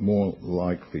housework, more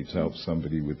likely to help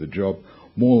somebody with a job,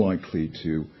 more likely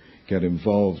to get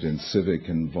involved in civic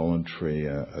and voluntary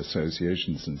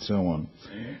associations and so on.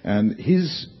 And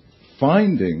his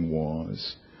finding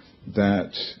was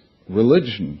that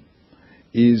religion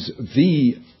is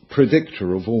the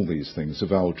predictor of all these things,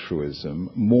 of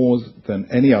altruism, more than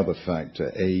any other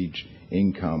factor, age,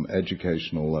 income,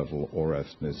 educational level, or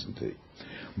ethnicity.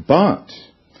 But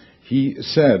he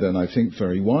said, and I think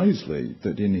very wisely,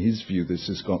 that in his view this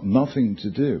has got nothing to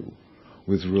do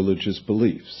with religious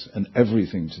beliefs and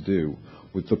everything to do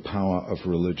with the power of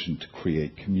religion to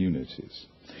create communities.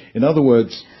 In other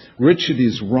words, Richard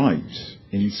is right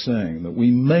in saying that we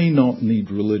may not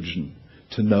need religion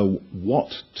to know what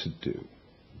to do,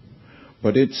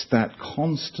 but it's that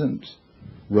constant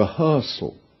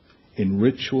rehearsal in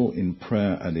ritual, in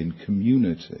prayer, and in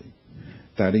community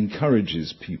that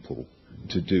encourages people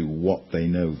to do what they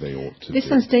know they ought to do. This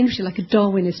sounds dangerously like a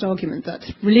Darwinist argument, that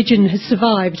religion has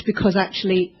survived because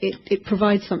actually it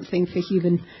provides something for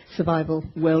human survival.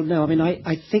 Well, no, I mean,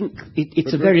 I think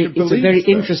it's a very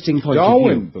interesting point of view.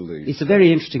 Darwin believes. It's a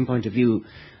very interesting point of view,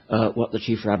 what the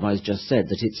Chief Rabbi has just said,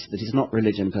 that it's not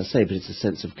religion per se, but it's a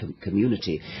sense of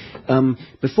community.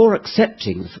 Before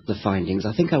accepting the findings,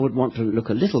 I think I would want to look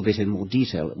a little bit in more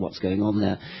detail at what's going on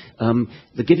there.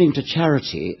 The giving to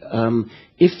charity,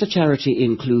 if the charity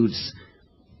includes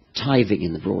tithing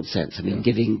in the broad sense, I mean,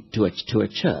 giving to a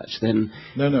church, then...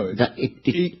 No,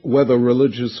 whether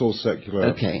religious or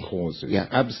secular causes. Yeah.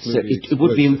 Absolutely. So it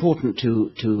would be important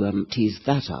to tease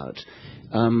that out.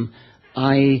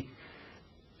 I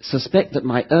suspect that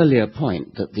my earlier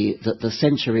point, that the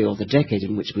century or the decade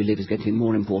in which we live is going to be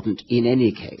more important in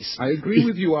any case. I agree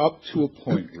with you up to a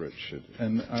point, Richard.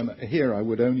 And here I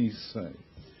would only say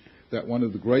that one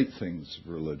of the great things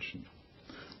of religion,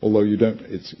 although you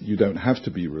don't have to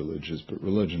be religious, but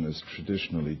religion has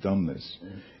traditionally done this,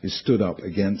 is stood up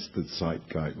against the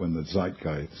zeitgeist when the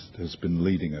zeitgeist has been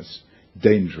leading us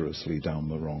dangerously down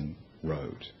the wrong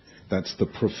road. That's the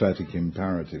prophetic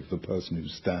imperative, the person who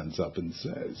stands up and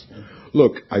says,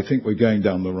 look, I think we're going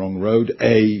down the wrong road.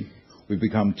 A, we've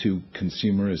become too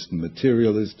consumerist and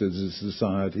materialist as a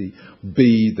society.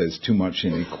 B, there's too much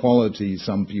inequality.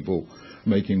 Some people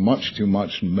making much too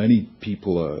much and many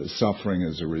people are suffering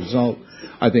as a result.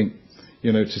 I think,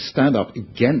 to stand up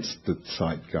against the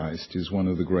zeitgeist is one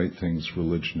of the great things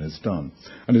religion has done.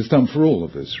 And it's done for all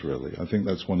of us, really. I think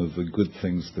that's one of the good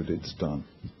things that it's done.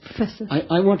 Professor?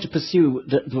 I want to pursue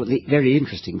the very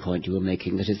interesting point you were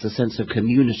making, that is the sense of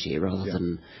community rather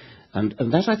than... And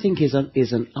that, I think, is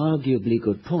an arguably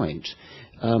good point.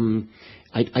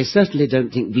 I certainly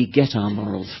don't think we get our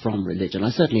morals from religion.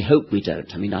 I certainly hope we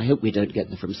don't. I mean, I hope we don't get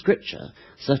them from Scripture.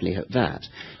 Certainly hope that.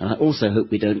 And I also hope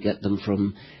we don't get them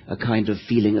from a kind of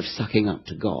feeling of sucking up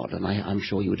to God. And I'm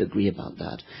sure you would agree about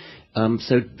that.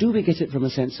 So do we get it from a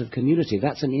sense of community?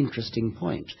 That's an interesting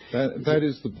point. That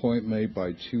is the point made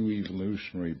by two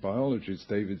evolutionary biologists,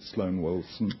 David Sloan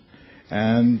Wilson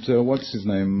and what's his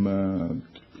name?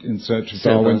 In Search of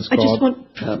Darwin's God. I just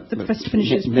want the professor to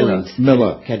finish his point. Kenneth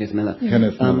Miller. Yeah.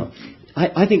 Kenneth Miller.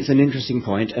 I think it's an interesting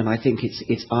point, and I think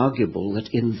it's arguable that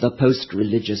in the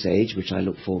post-religious age, which I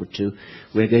look forward to,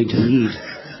 we're going to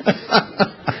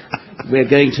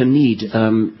need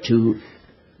to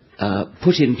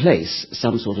put in place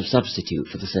some sort of substitute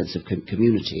for the sense of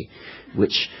community,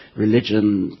 which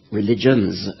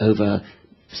religions over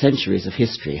centuries of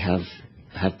history have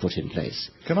put in place.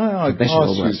 Can I ask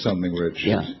you something, Richard?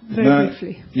 Yeah. Very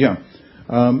briefly. Yeah.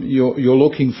 You're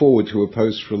looking forward to a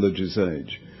post-religious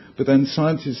age, but then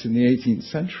scientists in the 18th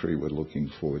century were looking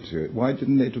forward to it. Why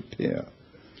didn't it appear?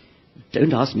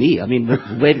 Don't ask me. I mean,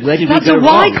 where did we go wrong? That's a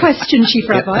why question, Chief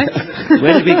Rabbi.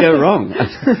 Where did we go wrong?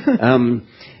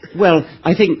 Well,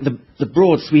 I think the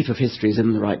broad sweep of history is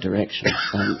in the right direction.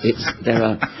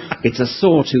 It's a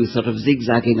sawtooth sort of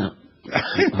zigzagging up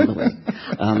on the way.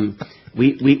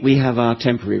 We have our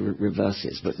temporary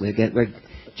reverses, but we're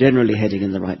generally heading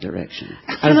in the right direction,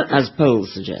 as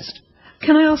polls suggest.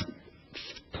 Can I ask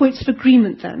points of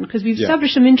agreement then? Because we've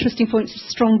established some interesting points of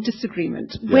strong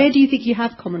disagreement. Yeah. Where do you think you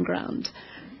have common ground?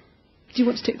 Do you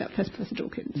want to take that first, Professor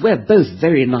Dawkins? We're both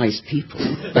very nice people.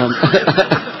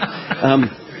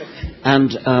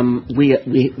 And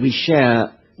we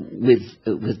share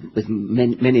with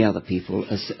many other people,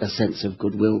 a sense of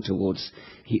goodwill towards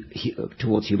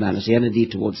humanity, and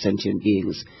indeed towards sentient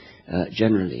beings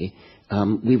generally,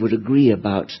 we would agree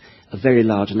about a very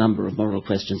large number of moral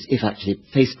questions if actually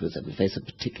faced with them, we face a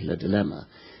particular dilemma.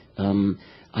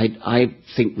 I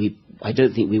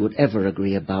don't think we would ever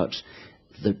agree about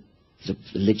the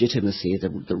legitimacy,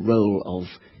 the role of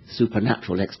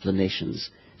supernatural explanations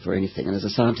for anything. And as a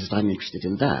scientist, I'm interested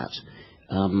in that.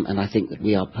 And I think that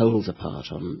we are poles apart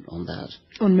on that.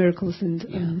 On miracles and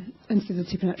the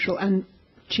supernatural. And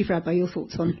Chief Rabbi, your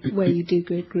thoughts on where you do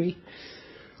agree?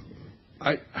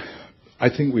 I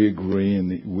think we agree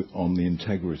on the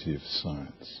integrity of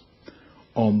science,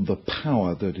 on the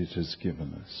power that it has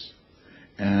given us,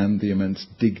 and the immense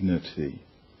dignity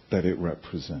that it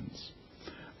represents.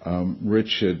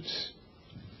 Richard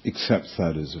accepts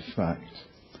that as a fact.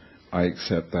 I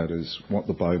accept that as what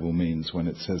the Bible means when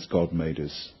it says God made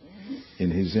us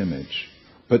in his image.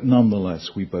 But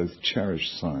nonetheless, we both cherish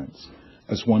science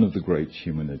as one of the great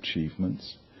human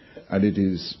achievements. And it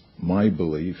is my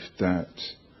belief that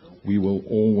we will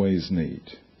always need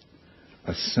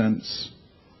a sense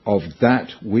of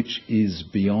that which is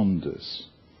beyond us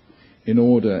in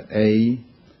order, A,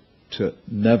 to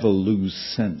never lose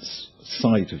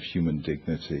sight of human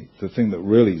dignity. The thing that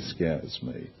really scares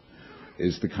me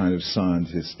is the kind of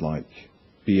scientist like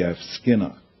B.F.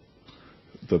 Skinner,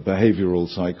 the behavioral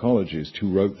psychologist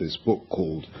who wrote this book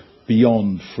called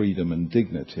Beyond Freedom and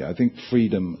Dignity. I think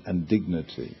freedom and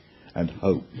dignity and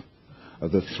hope are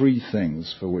the three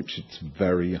things for which it's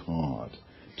very hard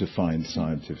to find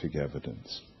scientific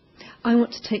evidence. I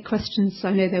want to take questions.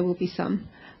 I know there will be some.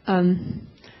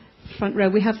 Front row,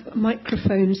 we have a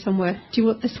microphone somewhere. Do you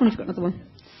want this one? I've got another one.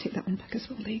 Take that one back as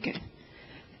well. There you go.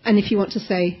 And if you want to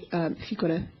say, if you've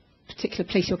got a particular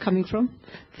place you're coming from,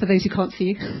 for those who can't see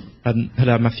you.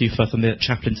 Hello, I'm Matthew Firth. I'm the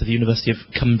chaplain to the University of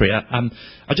Cumbria.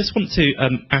 I just want to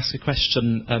ask a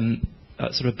question,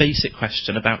 sort of a basic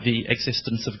question about the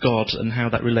existence of God and how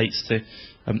that relates to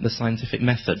the scientific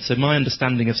method. So my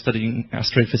understanding of studying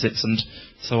astrophysics and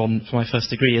so on for my first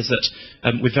degree is that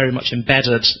we're very much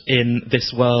embedded in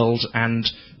this world, and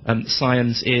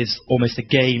science is almost a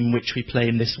game which we play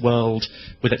in this world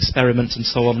with experiments and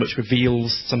so on, which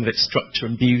reveals some of its structure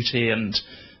and beauty and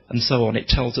so on. It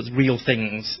tells us real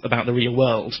things about the real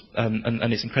world,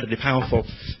 and it's incredibly powerful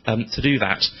to do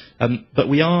that. But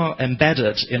we are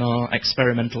embedded in our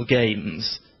experimental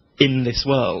games in this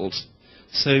world.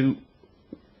 So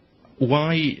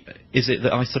why is it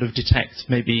that I sort of detect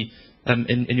maybe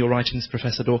in your writings,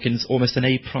 Professor Dawkins, almost an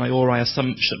a priori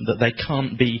assumption that there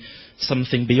can't be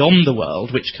something beyond the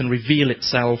world which can reveal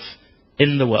itself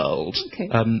in the world? Okay.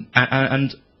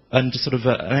 And sort of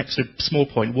an extra small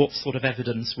point, what sort of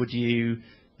evidence would you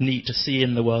need to see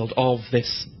in the world of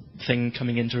this thing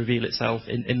coming in to reveal itself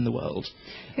in the world?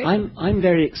 Okay. I'm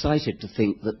very excited to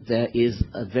think that there is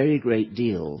a very great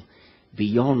deal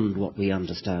beyond what we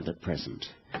understand at present.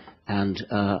 And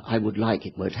I would like,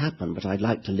 it won't happen, but I'd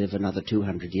like to live another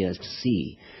 200 years to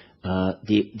see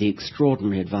the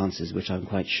extraordinary advances which I'm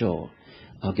quite sure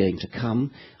are going to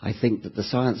come. I think that the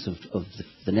science of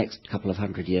the next couple of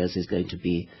hundred years is going to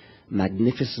be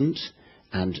magnificent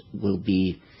and will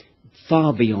be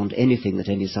far beyond anything that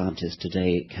any scientist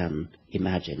today can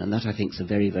imagine. And that, I think, is a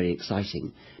very, very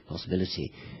exciting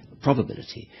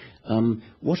probability.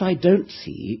 What I don't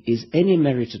see is any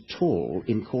merit at all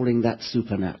in calling that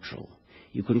supernatural.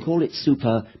 You can call it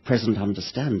super present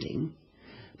understanding,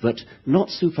 but not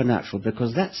supernatural,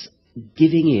 because that's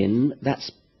giving in,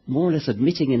 that's more or less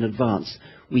admitting in advance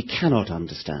we cannot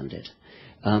understand it.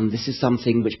 This is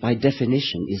something which by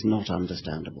definition is not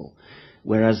understandable.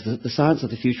 Whereas the science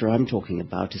of the future I'm talking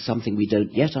about is something we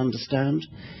don't yet understand.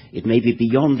 It may be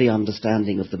beyond the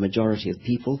understanding of the majority of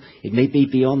people. It may be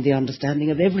beyond the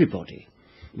understanding of everybody.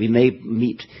 We may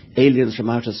meet aliens from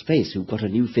outer space who've got a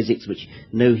new physics which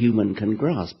no human can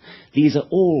grasp. These are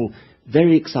all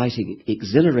very exciting,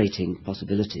 exhilarating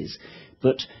possibilities.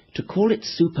 But to call it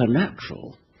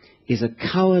supernatural is a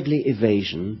cowardly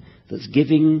evasion that's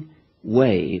giving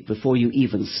way before you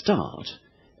even start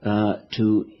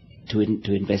to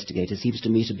investigate. It seems to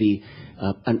me to be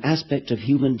an aspect of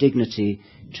human dignity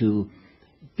to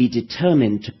be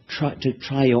determined to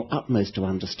try your utmost to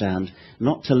understand,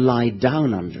 not to lie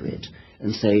down under it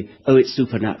and say, oh, it's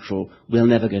supernatural, we're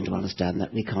never going to understand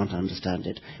that, we can't understand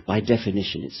it. By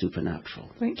definition, it's supernatural.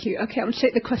 Thank you. Okay, I'm going to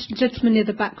take the question. Gentleman near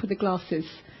the back with the glasses.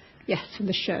 Yes, from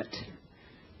the shirt.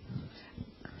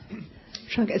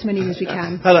 try and get as many as we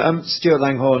can. Hello, I'm Stuart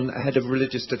Langhorne, Head of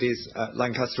Religious Studies at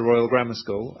Lancaster Royal Grammar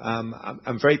School.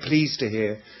 I'm very pleased to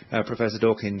hear Professor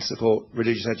Dawkins support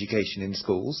religious education in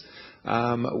schools.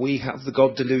 We have the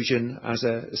God delusion as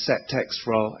a set text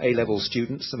for our A-level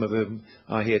students, some of whom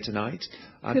are here tonight.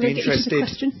 I'd be interested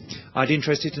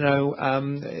to know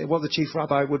what the Chief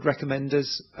Rabbi would recommend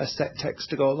as a set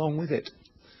text to go along with it.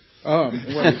 Well,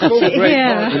 it's all a great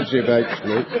partnership,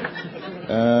 actually.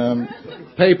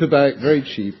 Paperback, very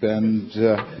cheap, and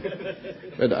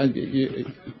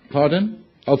pardon?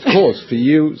 Of course, for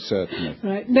you, certainly.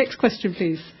 Right, next question,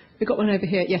 please. We've got one over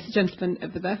here. Yes, the gentleman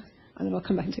over there, and then I'll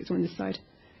come back and take someone on this side.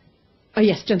 Oh,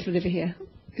 yes, gentleman over here.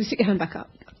 You stick your hand back up.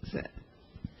 That's it.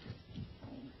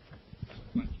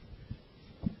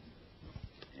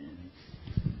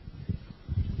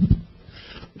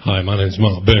 Hi, my name is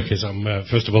Mark Burkes. I'm,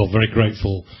 first of all, very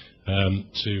grateful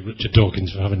to Richard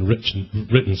Dawkins for having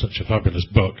written such a fabulous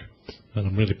book, and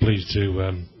I'm really pleased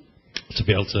to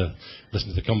be able to listen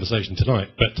to the conversation tonight.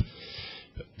 But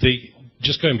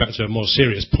just going back to a more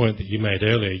serious point that you made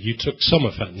earlier, you took some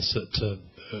offence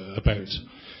about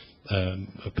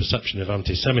a perception of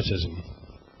anti-Semitism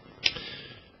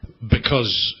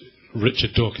because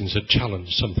Richard Dawkins had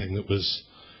challenged something that was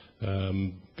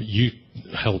you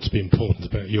held to be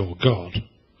important about your God.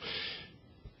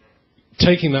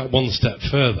 Taking that one step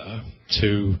further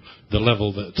to the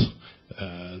level that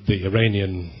the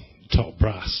Iranian top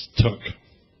brass took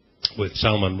with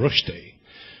Salman Rushdie,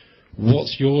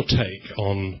 what's your take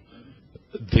on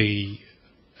the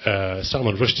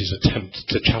Salman Rushdie's attempt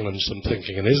to challenge some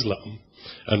thinking in Islam,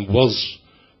 and was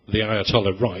the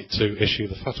Ayatollah right to issue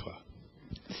the fatwa?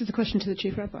 This is a question to the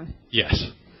Chief Rabbi.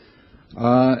 Yes.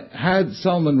 Had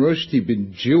Salman Rushdie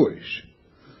been Jewish,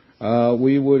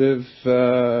 we would have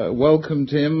welcomed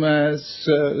him as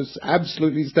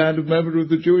absolutely standard member of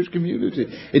the Jewish community.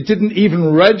 It didn't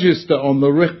even register on the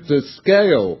Richter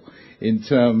scale in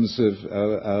terms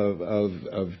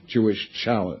of Jewish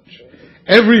challenge.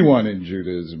 Everyone in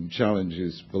Judaism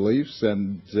challenges beliefs,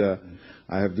 and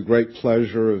I have the great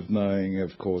pleasure of knowing,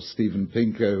 of course, Stephen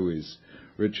Pinker, who is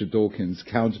Richard Dawkins'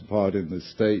 counterpart in the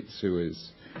States,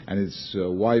 and his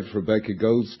wife, Rebecca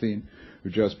Goldstein, who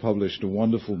just published a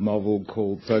wonderful novel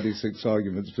called 36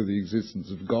 Arguments for the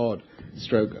Existence of God,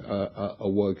 a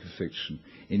work of fiction.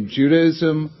 In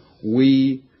Judaism,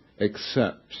 we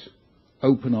accept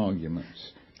open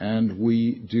arguments, and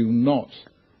we do not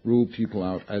rule people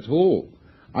out at all.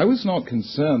 I was not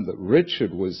concerned that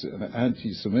Richard was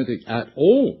anti-Semitic at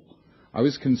all. I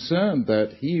was concerned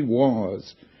that he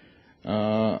was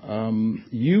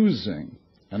using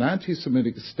an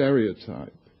anti-Semitic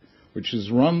stereotype which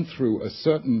has run through a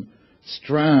certain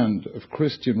strand of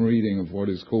Christian reading of what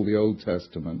is called the Old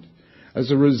Testament,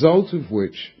 as a result of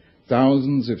which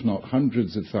thousands, if not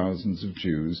hundreds of thousands of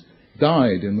Jews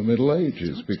died in the Middle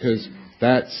Ages, because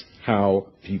that's how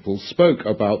people spoke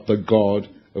about the God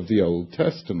of the Old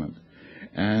Testament.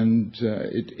 And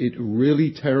it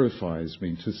really terrifies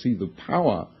me to see the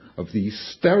power of these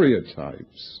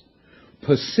stereotypes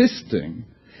persisting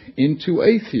into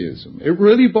atheism. It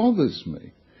really bothers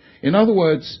me. In other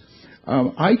words,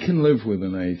 I can live with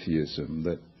an atheism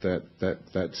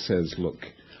that says, look,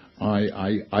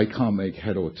 I can't make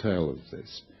head or tail of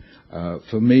this.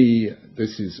 For me,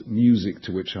 this is music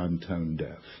to which I'm tone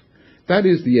deaf. That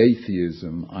is the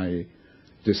atheism I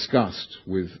discussed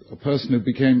with a person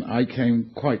who I came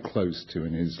quite close to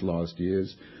in his last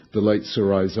years, the late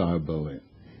Sir Isaiah Berlin.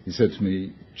 He said to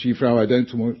me, Chief Rabbi, don't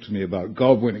talk to me about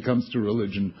God. When it comes to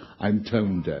religion, I'm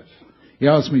tone deaf. He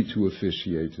asked me to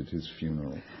officiate at his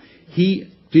funeral.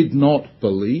 He did not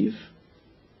believe,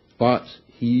 but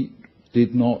he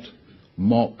did not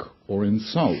mock or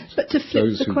insult those who believe. But to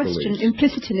flip the question,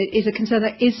 implicit in it is a concern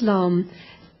that Islam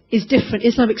is different.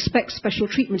 Islam expects special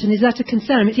treatment, and is that a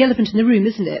concern? It's the elephant in the room,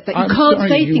 isn't it? That you can't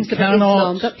say things about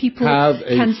Islam that people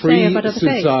can say about other faiths. Have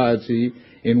a free society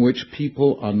in which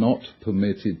people are not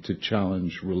permitted to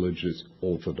challenge religious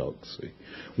orthodoxy.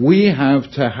 We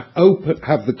have to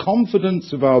have the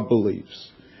confidence of our beliefs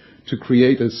to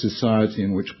create a society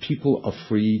in which people are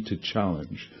free to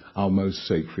challenge our most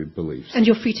sacred beliefs. And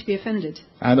you're free to be offended.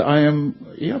 And I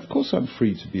am, yeah, of course I'm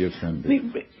free to be offended.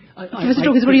 Professor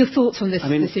Dawkins, what are your thoughts on this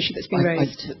issue that's been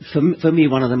raised? For me,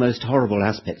 one of the most horrible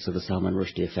aspects of the Salman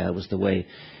Rushdie affair was the way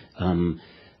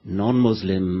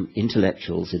non-Muslim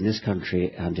intellectuals in this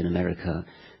country and in America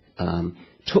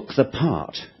took the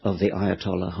part of the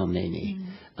Ayatollah Khomeini.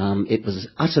 It was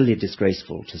utterly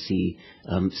disgraceful to see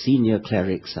senior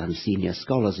clerics and senior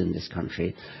scholars in this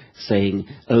country saying,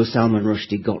 "Oh, Salman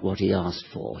Rushdie got what he asked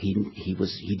for.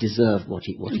 He deserved what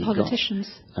he got."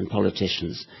 Politicians. And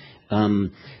politicians.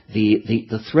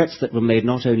 The threats that were made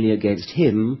not only against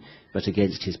him, but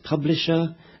against his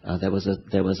publisher. There was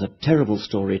a terrible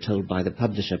story told by the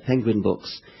publisher, Penguin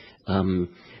Books,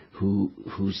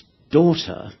 whose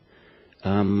daughter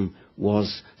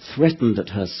was threatened at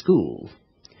her school,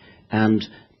 and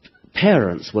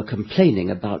parents were complaining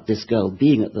about this girl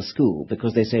being at the school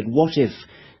because they said, what if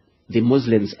the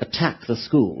Muslims attack the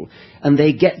school and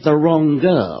they get the wrong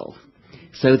girl?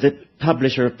 So the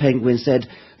publisher of Penguin said,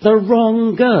 the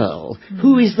wrong girl.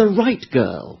 Who is the right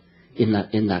girl in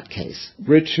that case?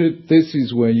 Richard, this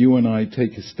is where you and I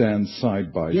take a stand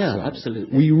side by side. Yeah,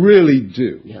 absolutely. We really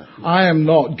do. Yeah. I am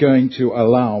not going to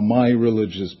allow my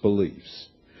religious beliefs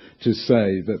to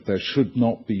say that there should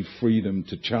not be freedom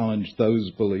to challenge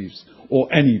those beliefs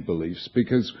or any beliefs,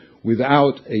 because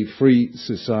without a free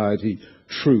society,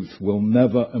 truth will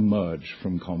never emerge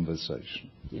from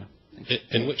conversation. Yeah.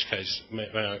 In which case, may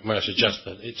I suggest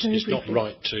that it's not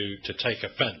right to take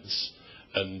offence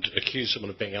and accuse someone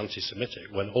of being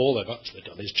anti-Semitic when all they've actually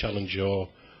done is challenge your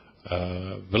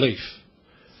belief.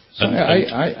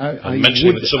 And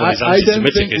mentioning that someone is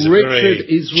anti-Semitic is a very Richard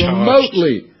is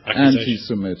remotely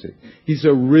anti-Semitic. He's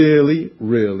a really,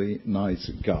 really nice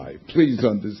guy. Please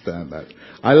understand that.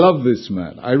 I love this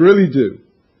man. I really do.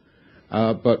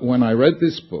 But when I read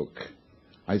this book,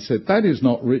 I said, that is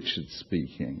not Richard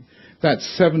speaking.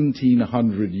 That's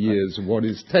 1,700 years of what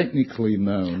is technically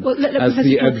known as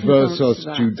the Adversos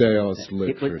Judaeos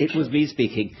literature. It was me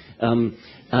speaking. And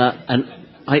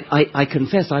I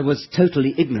confess I was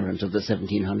totally ignorant of the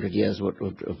 1,700 years of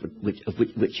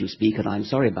which you speak, and I'm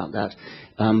sorry about that.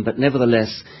 But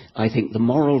nevertheless, I think the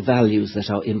moral values that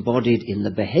are embodied in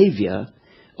the behavior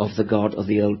of the God of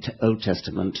the Old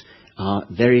Testament are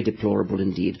very deplorable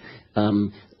indeed.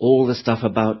 All the stuff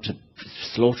about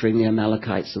slaughtering the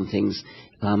Amalekites and things,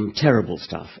 terrible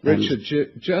stuff. Richard,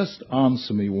 just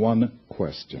answer me one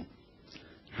question.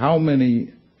 How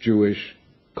many Jewish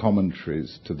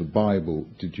commentaries to the Bible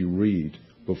did you read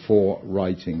before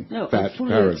writing that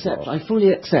paragraph? I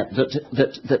fully accept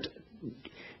that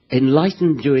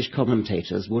enlightened Jewish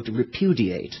commentators would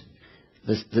repudiate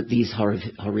these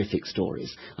horrific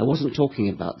stories. I wasn't talking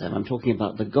about them. I'm talking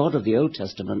about the God of the Old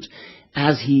Testament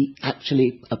as he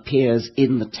actually appears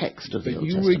in the text of the Old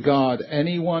Testament. You regard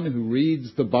anyone who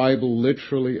reads the Bible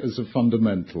literally as a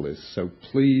fundamentalist, so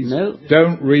please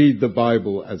don't read the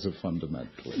Bible as a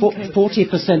fundamentalist.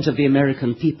 40% of the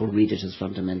American people read it as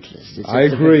fundamentalists. I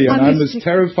agree, and I'm as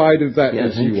terrified of that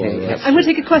as you are. I'm going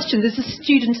to take a question. There's a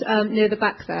student near the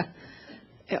back there.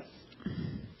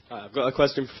 I've got a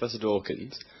question for Professor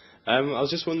Dawkins. I was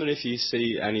just wondering if you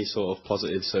see any sort of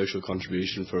positive social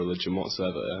contribution for religion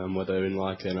whatsoever, whether in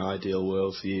like an ideal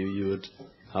world for you would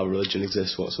have religion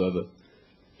exist whatsoever.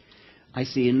 I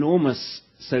see enormous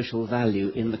social value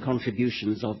in the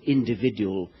contributions of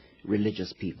individual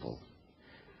religious people.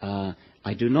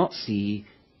 I do not see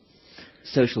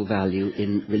social value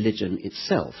in religion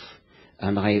itself.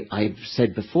 And I've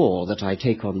said before that I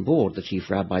take on board the Chief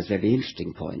Rabbi's very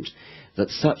interesting point that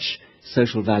such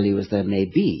social value as there may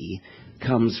be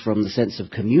comes from the sense of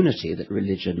community that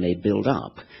religion may build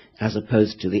up, as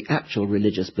opposed to the actual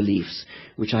religious beliefs,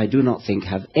 which I do not think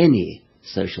have any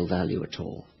social value at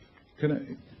all.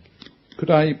 Could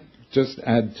I just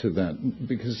add to that?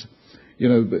 Because, you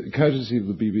know, courtesy of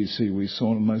the BBC, we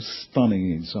saw a most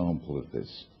stunning example of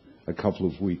this a couple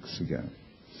of weeks ago.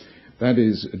 That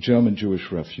is a German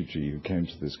Jewish refugee who came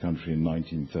to this country in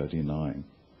 1939,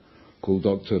 called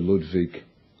Dr. Ludwig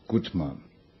Guttmann,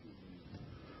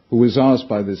 who was asked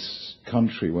by this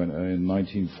country in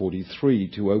 1943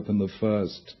 to open the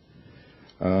first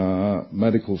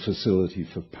medical facility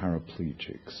for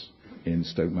paraplegics in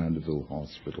Stoke Mandeville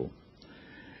Hospital,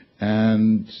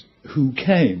 and who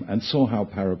came and saw how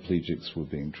paraplegics were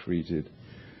being treated.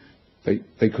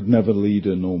 They could never lead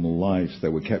a normal life. They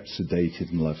were kept sedated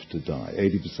and left to die.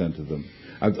 80% of them.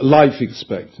 Life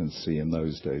expectancy in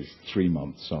those days, 3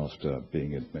 months after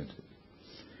being admitted.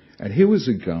 And here was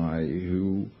a guy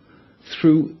who,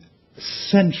 through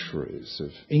centuries of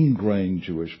ingrained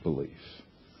Jewish belief,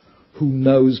 who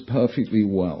knows perfectly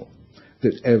well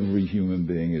that every human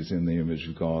being is in the image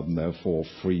of God, and therefore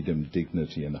freedom,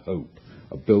 dignity, and hope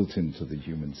are built into the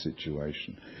human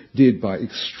situation, did by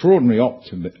extraordinary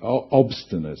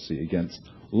obstinacy against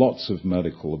lots of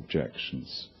medical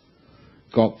objections,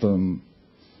 got them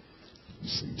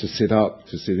to sit up,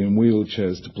 to sit in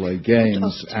wheelchairs, to play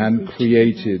games, and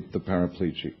created the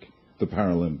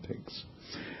Paralympics.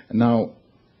 Now,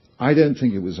 I don't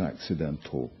think it was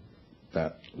accidental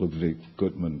that Ludwig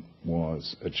Guttmann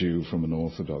was a Jew from an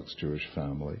Orthodox Jewish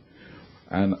family.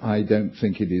 And I don't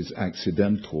think it is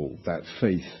accidental that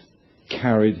faith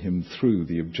carried him through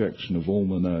the objection of all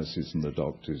the nurses and the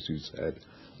doctors who said,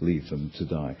 leave them to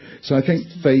die. So I think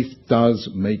faith does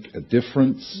make a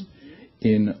difference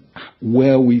in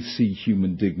where we see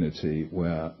human dignity,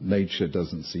 where nature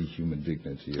doesn't see human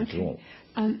dignity at all.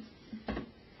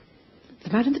 The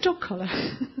man in the dog collar.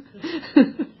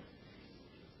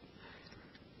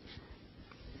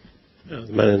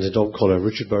 The man in the dog collar,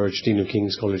 Richard Burridge, Dean of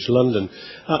King's College London.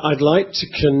 I'd like to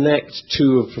connect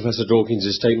two of Professor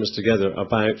Dawkins' statements together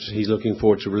about he's looking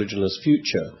forward to religionless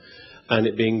future and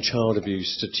it being child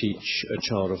abuse to teach a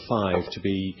child of 5 to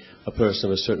be a person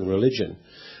of a certain religion.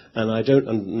 And I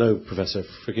don't know, Professor,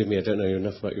 forgive me, I don't know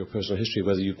enough about your personal history,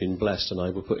 whether you've been blessed, and I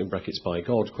will put in brackets by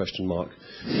God, question mark,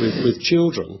 with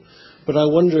children. But I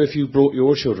wonder if you brought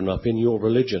your children up in your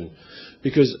religion.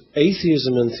 Because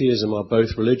atheism and theism are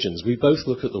both religions. We both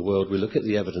look at the world, we look at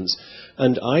the evidence,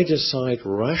 and I decide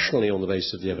rationally on the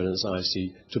basis of the evidence I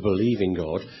see to believe in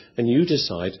God, and you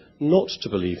decide not to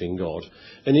believe in God.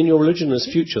 And in your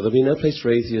religionless future, there'll be no place for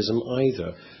atheism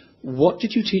either. What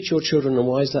did you teach your children, and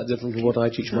why is that different from what I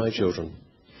teach my children?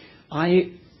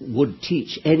 I would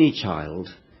teach any child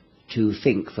to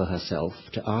think for herself,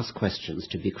 to ask questions,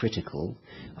 to be critical.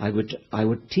 I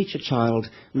would teach a child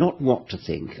not what to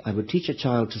think. I would teach a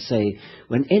child to say,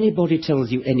 when anybody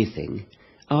tells you anything,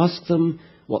 ask them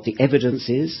what the evidence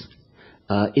is.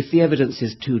 If the evidence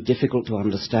is too difficult to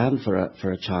understand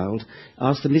for a child,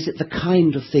 ask them, is it the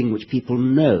kind of thing which people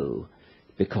know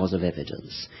because of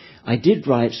evidence? I did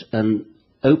write an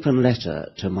open letter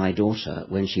to my daughter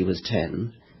when she was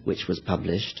 10, which was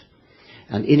published.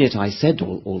 And in it I said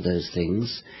all those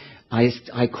things.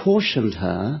 I cautioned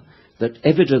her that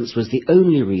evidence was the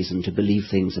only reason to believe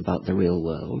things about the real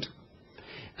world.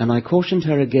 And I cautioned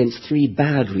her against 3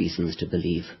 bad reasons to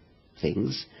believe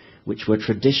things, which were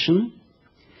tradition,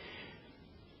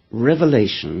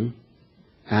 revelation,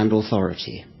 and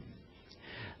authority.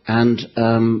 And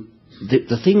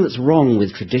the thing that's wrong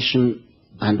with tradition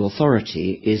and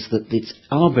authority is that it's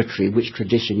arbitrary which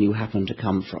tradition you happen to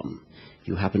come from. If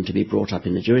you happen to be brought up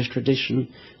in a Jewish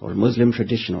tradition, or a Muslim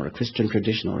tradition, or a Christian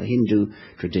tradition, or a Hindu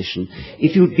tradition,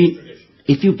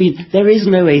 there is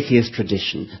no atheist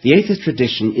tradition. The atheist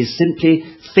tradition is simply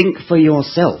think for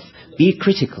yourself, be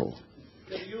critical.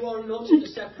 You are not in a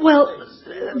separate place.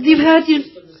 You've heard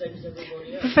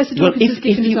Professor Dawkins has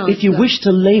given his answer. If you wish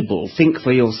to label think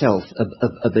for yourself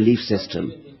a belief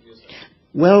system,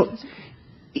 well,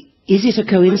 is it a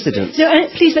coincidence? No,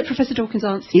 please let Professor Dawkins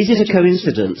answer. Is it a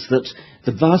coincidence that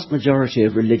the vast majority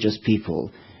of religious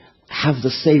people have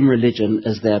the same religion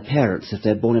as their parents? If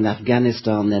they're born in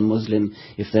Afghanistan, they're Muslim.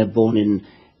 If they're born in...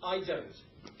 I don't.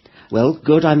 Well,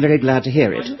 good, I'm very glad to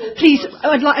hear it. Please,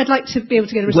 I'd like to be able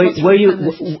to get a response from the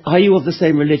panelists. Are you of the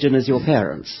same religion as your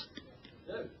parents?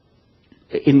 No.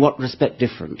 In what respect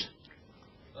different?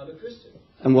 I'm a Christian.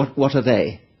 And what are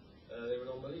they? They were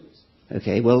non-believers.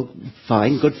 Okay, well,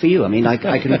 fine, good for you. I mean, I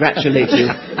congratulate you.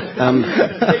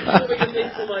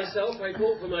 I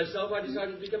thought for myself, I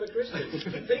decided to become a Christian.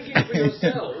 Thinking for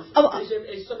yourself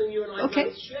is something you and I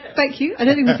both share. Thank you. I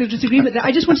don't think there's a disagreement there.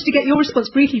 I just wanted to get your response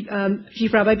briefly,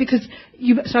 Chief Rabbi, because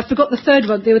so I forgot the third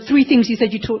one. There were 3 things you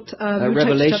said you taught.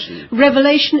 Revelation.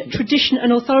 Revelation, tradition,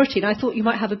 and authority. And I thought you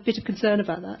might have a bit of concern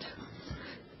about that.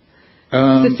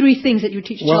 The 3 things that you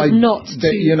teach a child not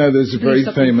to. You know, there's a very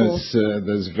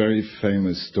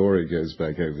famous story, goes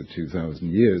back over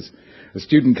 2,000 years. A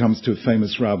student comes to a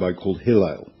famous rabbi called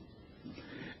Hillel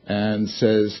and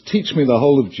says, teach me the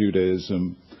whole of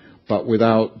Judaism, but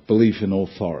without belief in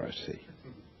authority.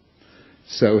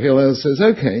 So Hillel says,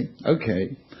 okay,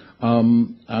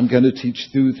 I'm going to teach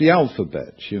you the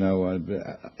alphabet,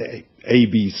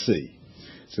 ABC.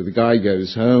 So the guy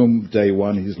goes home, day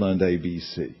 1, he's learned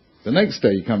ABC. The next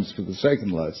day he comes for the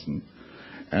second lesson,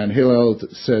 and Hillel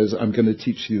says, I'm going to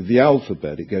teach you the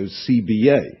alphabet. It goes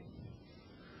CBA.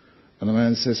 And the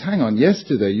man says, hang on,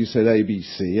 yesterday you said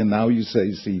ABC, and now you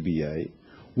say CBA.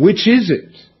 Which is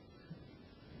it?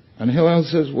 And Hillel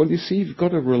says, well, you see, you've got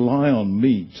to rely on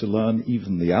me to learn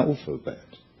even the alphabet.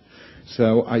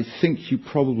 So I think you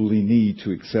probably need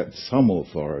to accept some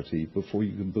authority before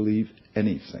you can believe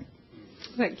anything.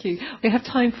 Thank you. We have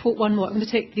time for one more. I'm going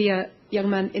to take the young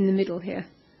man in the middle here.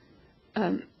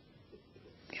 Go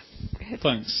ahead.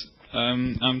 Thanks.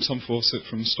 I'm Tom Fawcett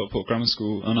from Stockport Grammar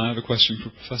School, and I have a question for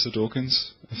Professor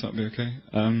Dawkins, if that'd be okay.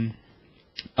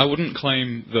 I wouldn't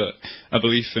claim that a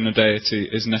belief in a deity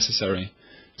is necessary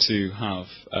to have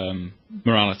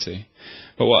morality.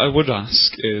 But what I would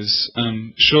ask is,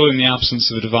 surely in the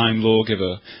absence of a divine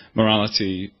lawgiver,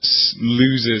 morality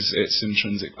loses its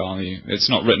intrinsic value. It's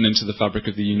not written into the fabric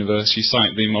of the universe. You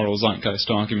cite the moral zeitgeist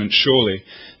argument. Surely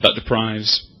that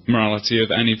deprives morality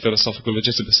of any philosophical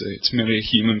legitimacy. It's merely a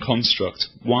human construct.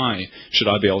 Why should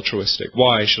I be altruistic?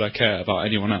 Why should I care about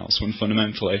anyone else when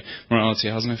fundamentally morality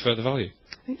has no further value?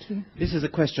 Thank you. This is a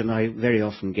question I very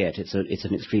often get. It's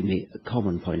an extremely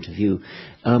common point of view.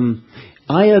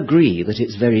 I agree that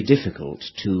it's very difficult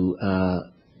to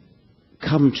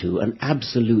come to an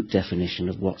absolute definition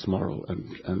of what's moral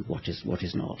and what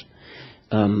is not.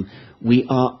 We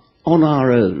are on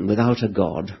our own without a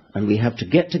God, and we have to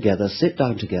get together, sit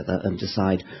down together and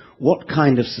decide what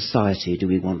kind of society do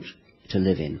we want to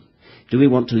live in. Do we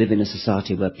want to live in a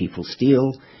society where people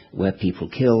steal, where people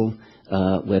kill,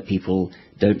 where people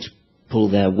don't pull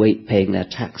their weight paying their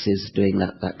taxes, doing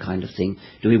that kind of thing?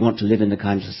 Do we want to live in the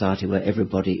kind of society where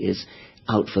everybody is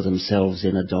out for themselves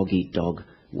in a dog-eat-dog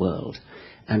world?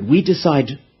 And we decide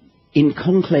in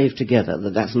conclave together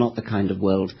that that's not the kind of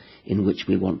world in which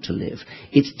we want to live.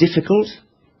 It's difficult.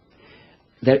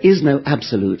 There is no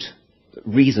absolute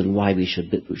reason why we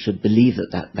should believe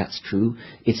that's true.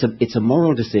 It's a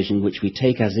moral decision which we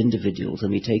take as individuals,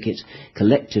 and we take it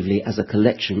collectively as a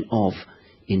collection of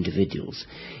individuals.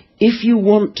 If you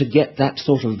want to get that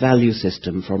sort of value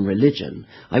system from religion,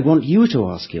 I want you to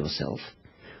ask yourself,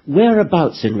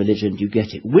 whereabouts in religion do you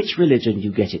get it? Which religion do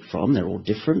you get it from? They're all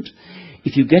different.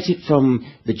 If you get it from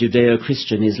the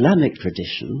Judeo-Christian Islamic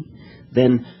tradition,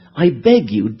 then I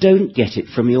beg you, don't get it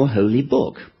from your holy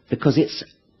book, because it's,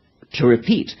 to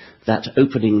repeat that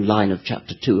opening line of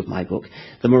chapter 2 of my book,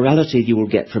 the morality you will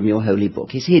get from your holy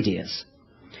book is hideous.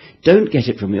 Don't get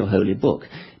it from your holy book.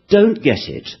 Don't get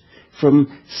it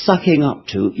from sucking up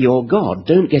to your God.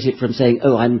 Don't get it from saying,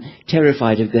 oh, I'm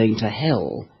terrified of going to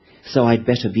hell, so I'd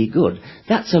better be good.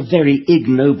 That's a very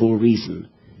ignoble reason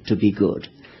to be good.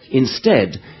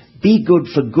 Instead, be good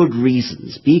for good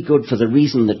reasons. Be good for the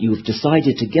reason that you've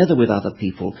decided together with other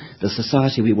people the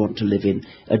society we want to live in,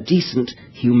 a decent,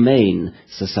 humane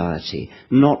society,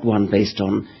 not one based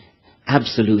on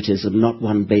absolutism, not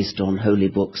one based on holy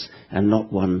books, and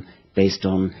not one based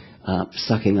on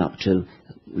sucking up to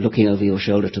looking over your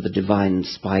shoulder to the divine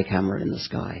spy camera in the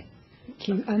sky. Thank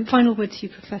you. Final word to you,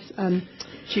 Professor,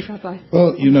 Chief Rabbi.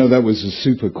 Well, you know, that was a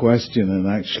super question, and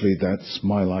actually that's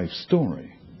my life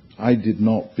story. I did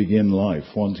not begin life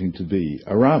wanting to be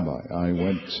a rabbi. I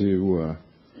went to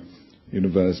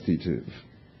university to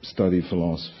study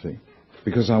philosophy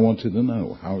because I wanted to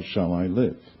know, how shall I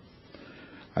live?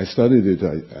 I studied it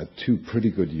at two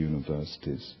pretty good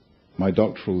universities. My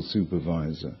doctoral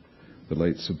supervisor, the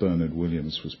late Sir Bernard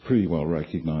Williams, was pretty well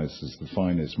recognized as the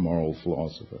finest moral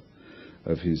philosopher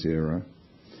of his era.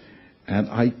 And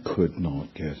I could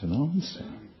not get an answer.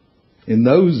 In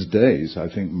those days,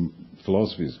 I think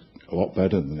philosophy is a lot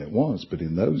better than it was, but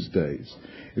in those days,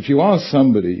 if you ask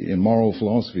somebody in moral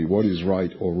philosophy what is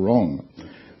right or wrong,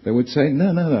 they would say,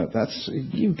 no, that's,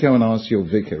 you go and ask your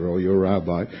vicar or your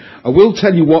rabbi. I will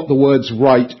tell you what the words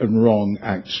right and wrong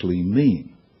actually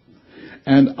mean.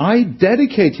 And I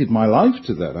dedicated my life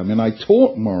to that. I mean, I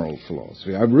taught moral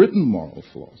philosophy. I've written moral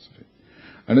philosophy.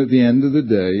 And at the end of the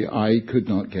day, I could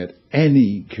not get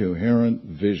any coherent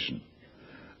vision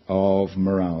of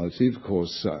morality. Of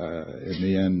course, in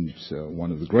the end,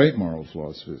 one of the great moral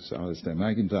philosophers, Alistair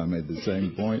MacIntyre, made the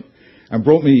same point and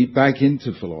brought me back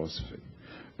into philosophy.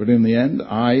 But in the end,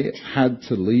 I had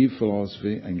to leave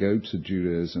philosophy and go to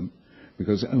Judaism,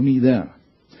 because only there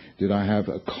did I have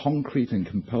a concrete and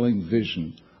compelling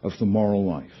vision of the moral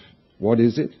life. What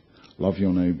is it? Love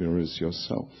your neighbor as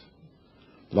yourself.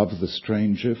 Love the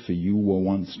stranger, for you were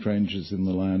once strangers in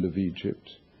the land of Egypt.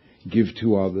 Give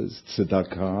to others,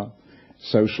 tzedakah,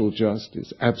 social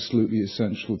justice, absolutely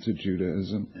essential to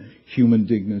Judaism, human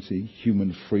dignity,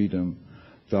 human freedom,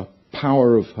 the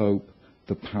power of hope,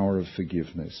 the power of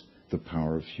forgiveness, the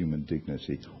power of human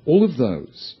dignity. All of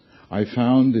those I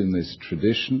found in this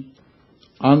tradition,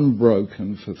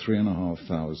 unbroken for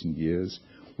 3,500 years,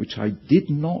 which I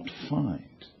did not find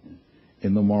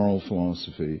in the moral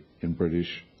philosophy in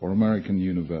British or American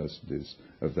universities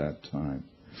of that time.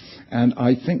 And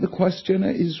I think the questioner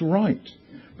is right,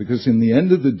 because in the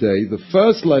end of the day, the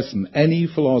first lesson any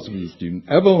philosophy student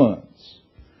ever learns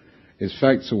is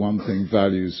facts are one thing,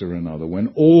 values are another.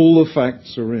 When all the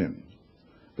facts are in,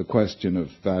 the question of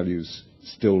values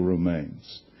still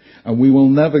remains. And we will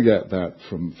never get that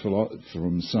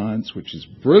from science, which is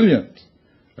brilliant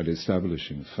at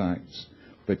establishing facts,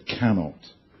 but cannot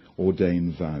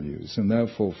ordain values. And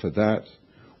therefore, for that,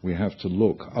 we have to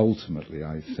look ultimately,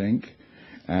 I think,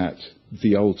 at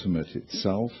the ultimate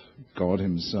itself, God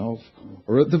himself,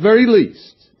 or at the very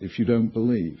least, if you don't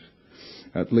believe,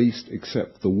 at least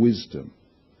accept the wisdom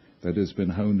that has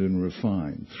been honed and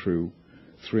refined through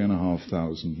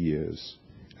 3,500 years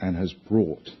and has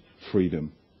brought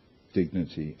freedom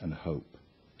dignity and hope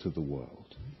to the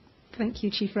world. Thank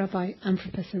you, Chief Rabbi and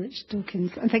Professor Richard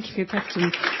Dawkins, and thank you for your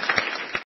questions.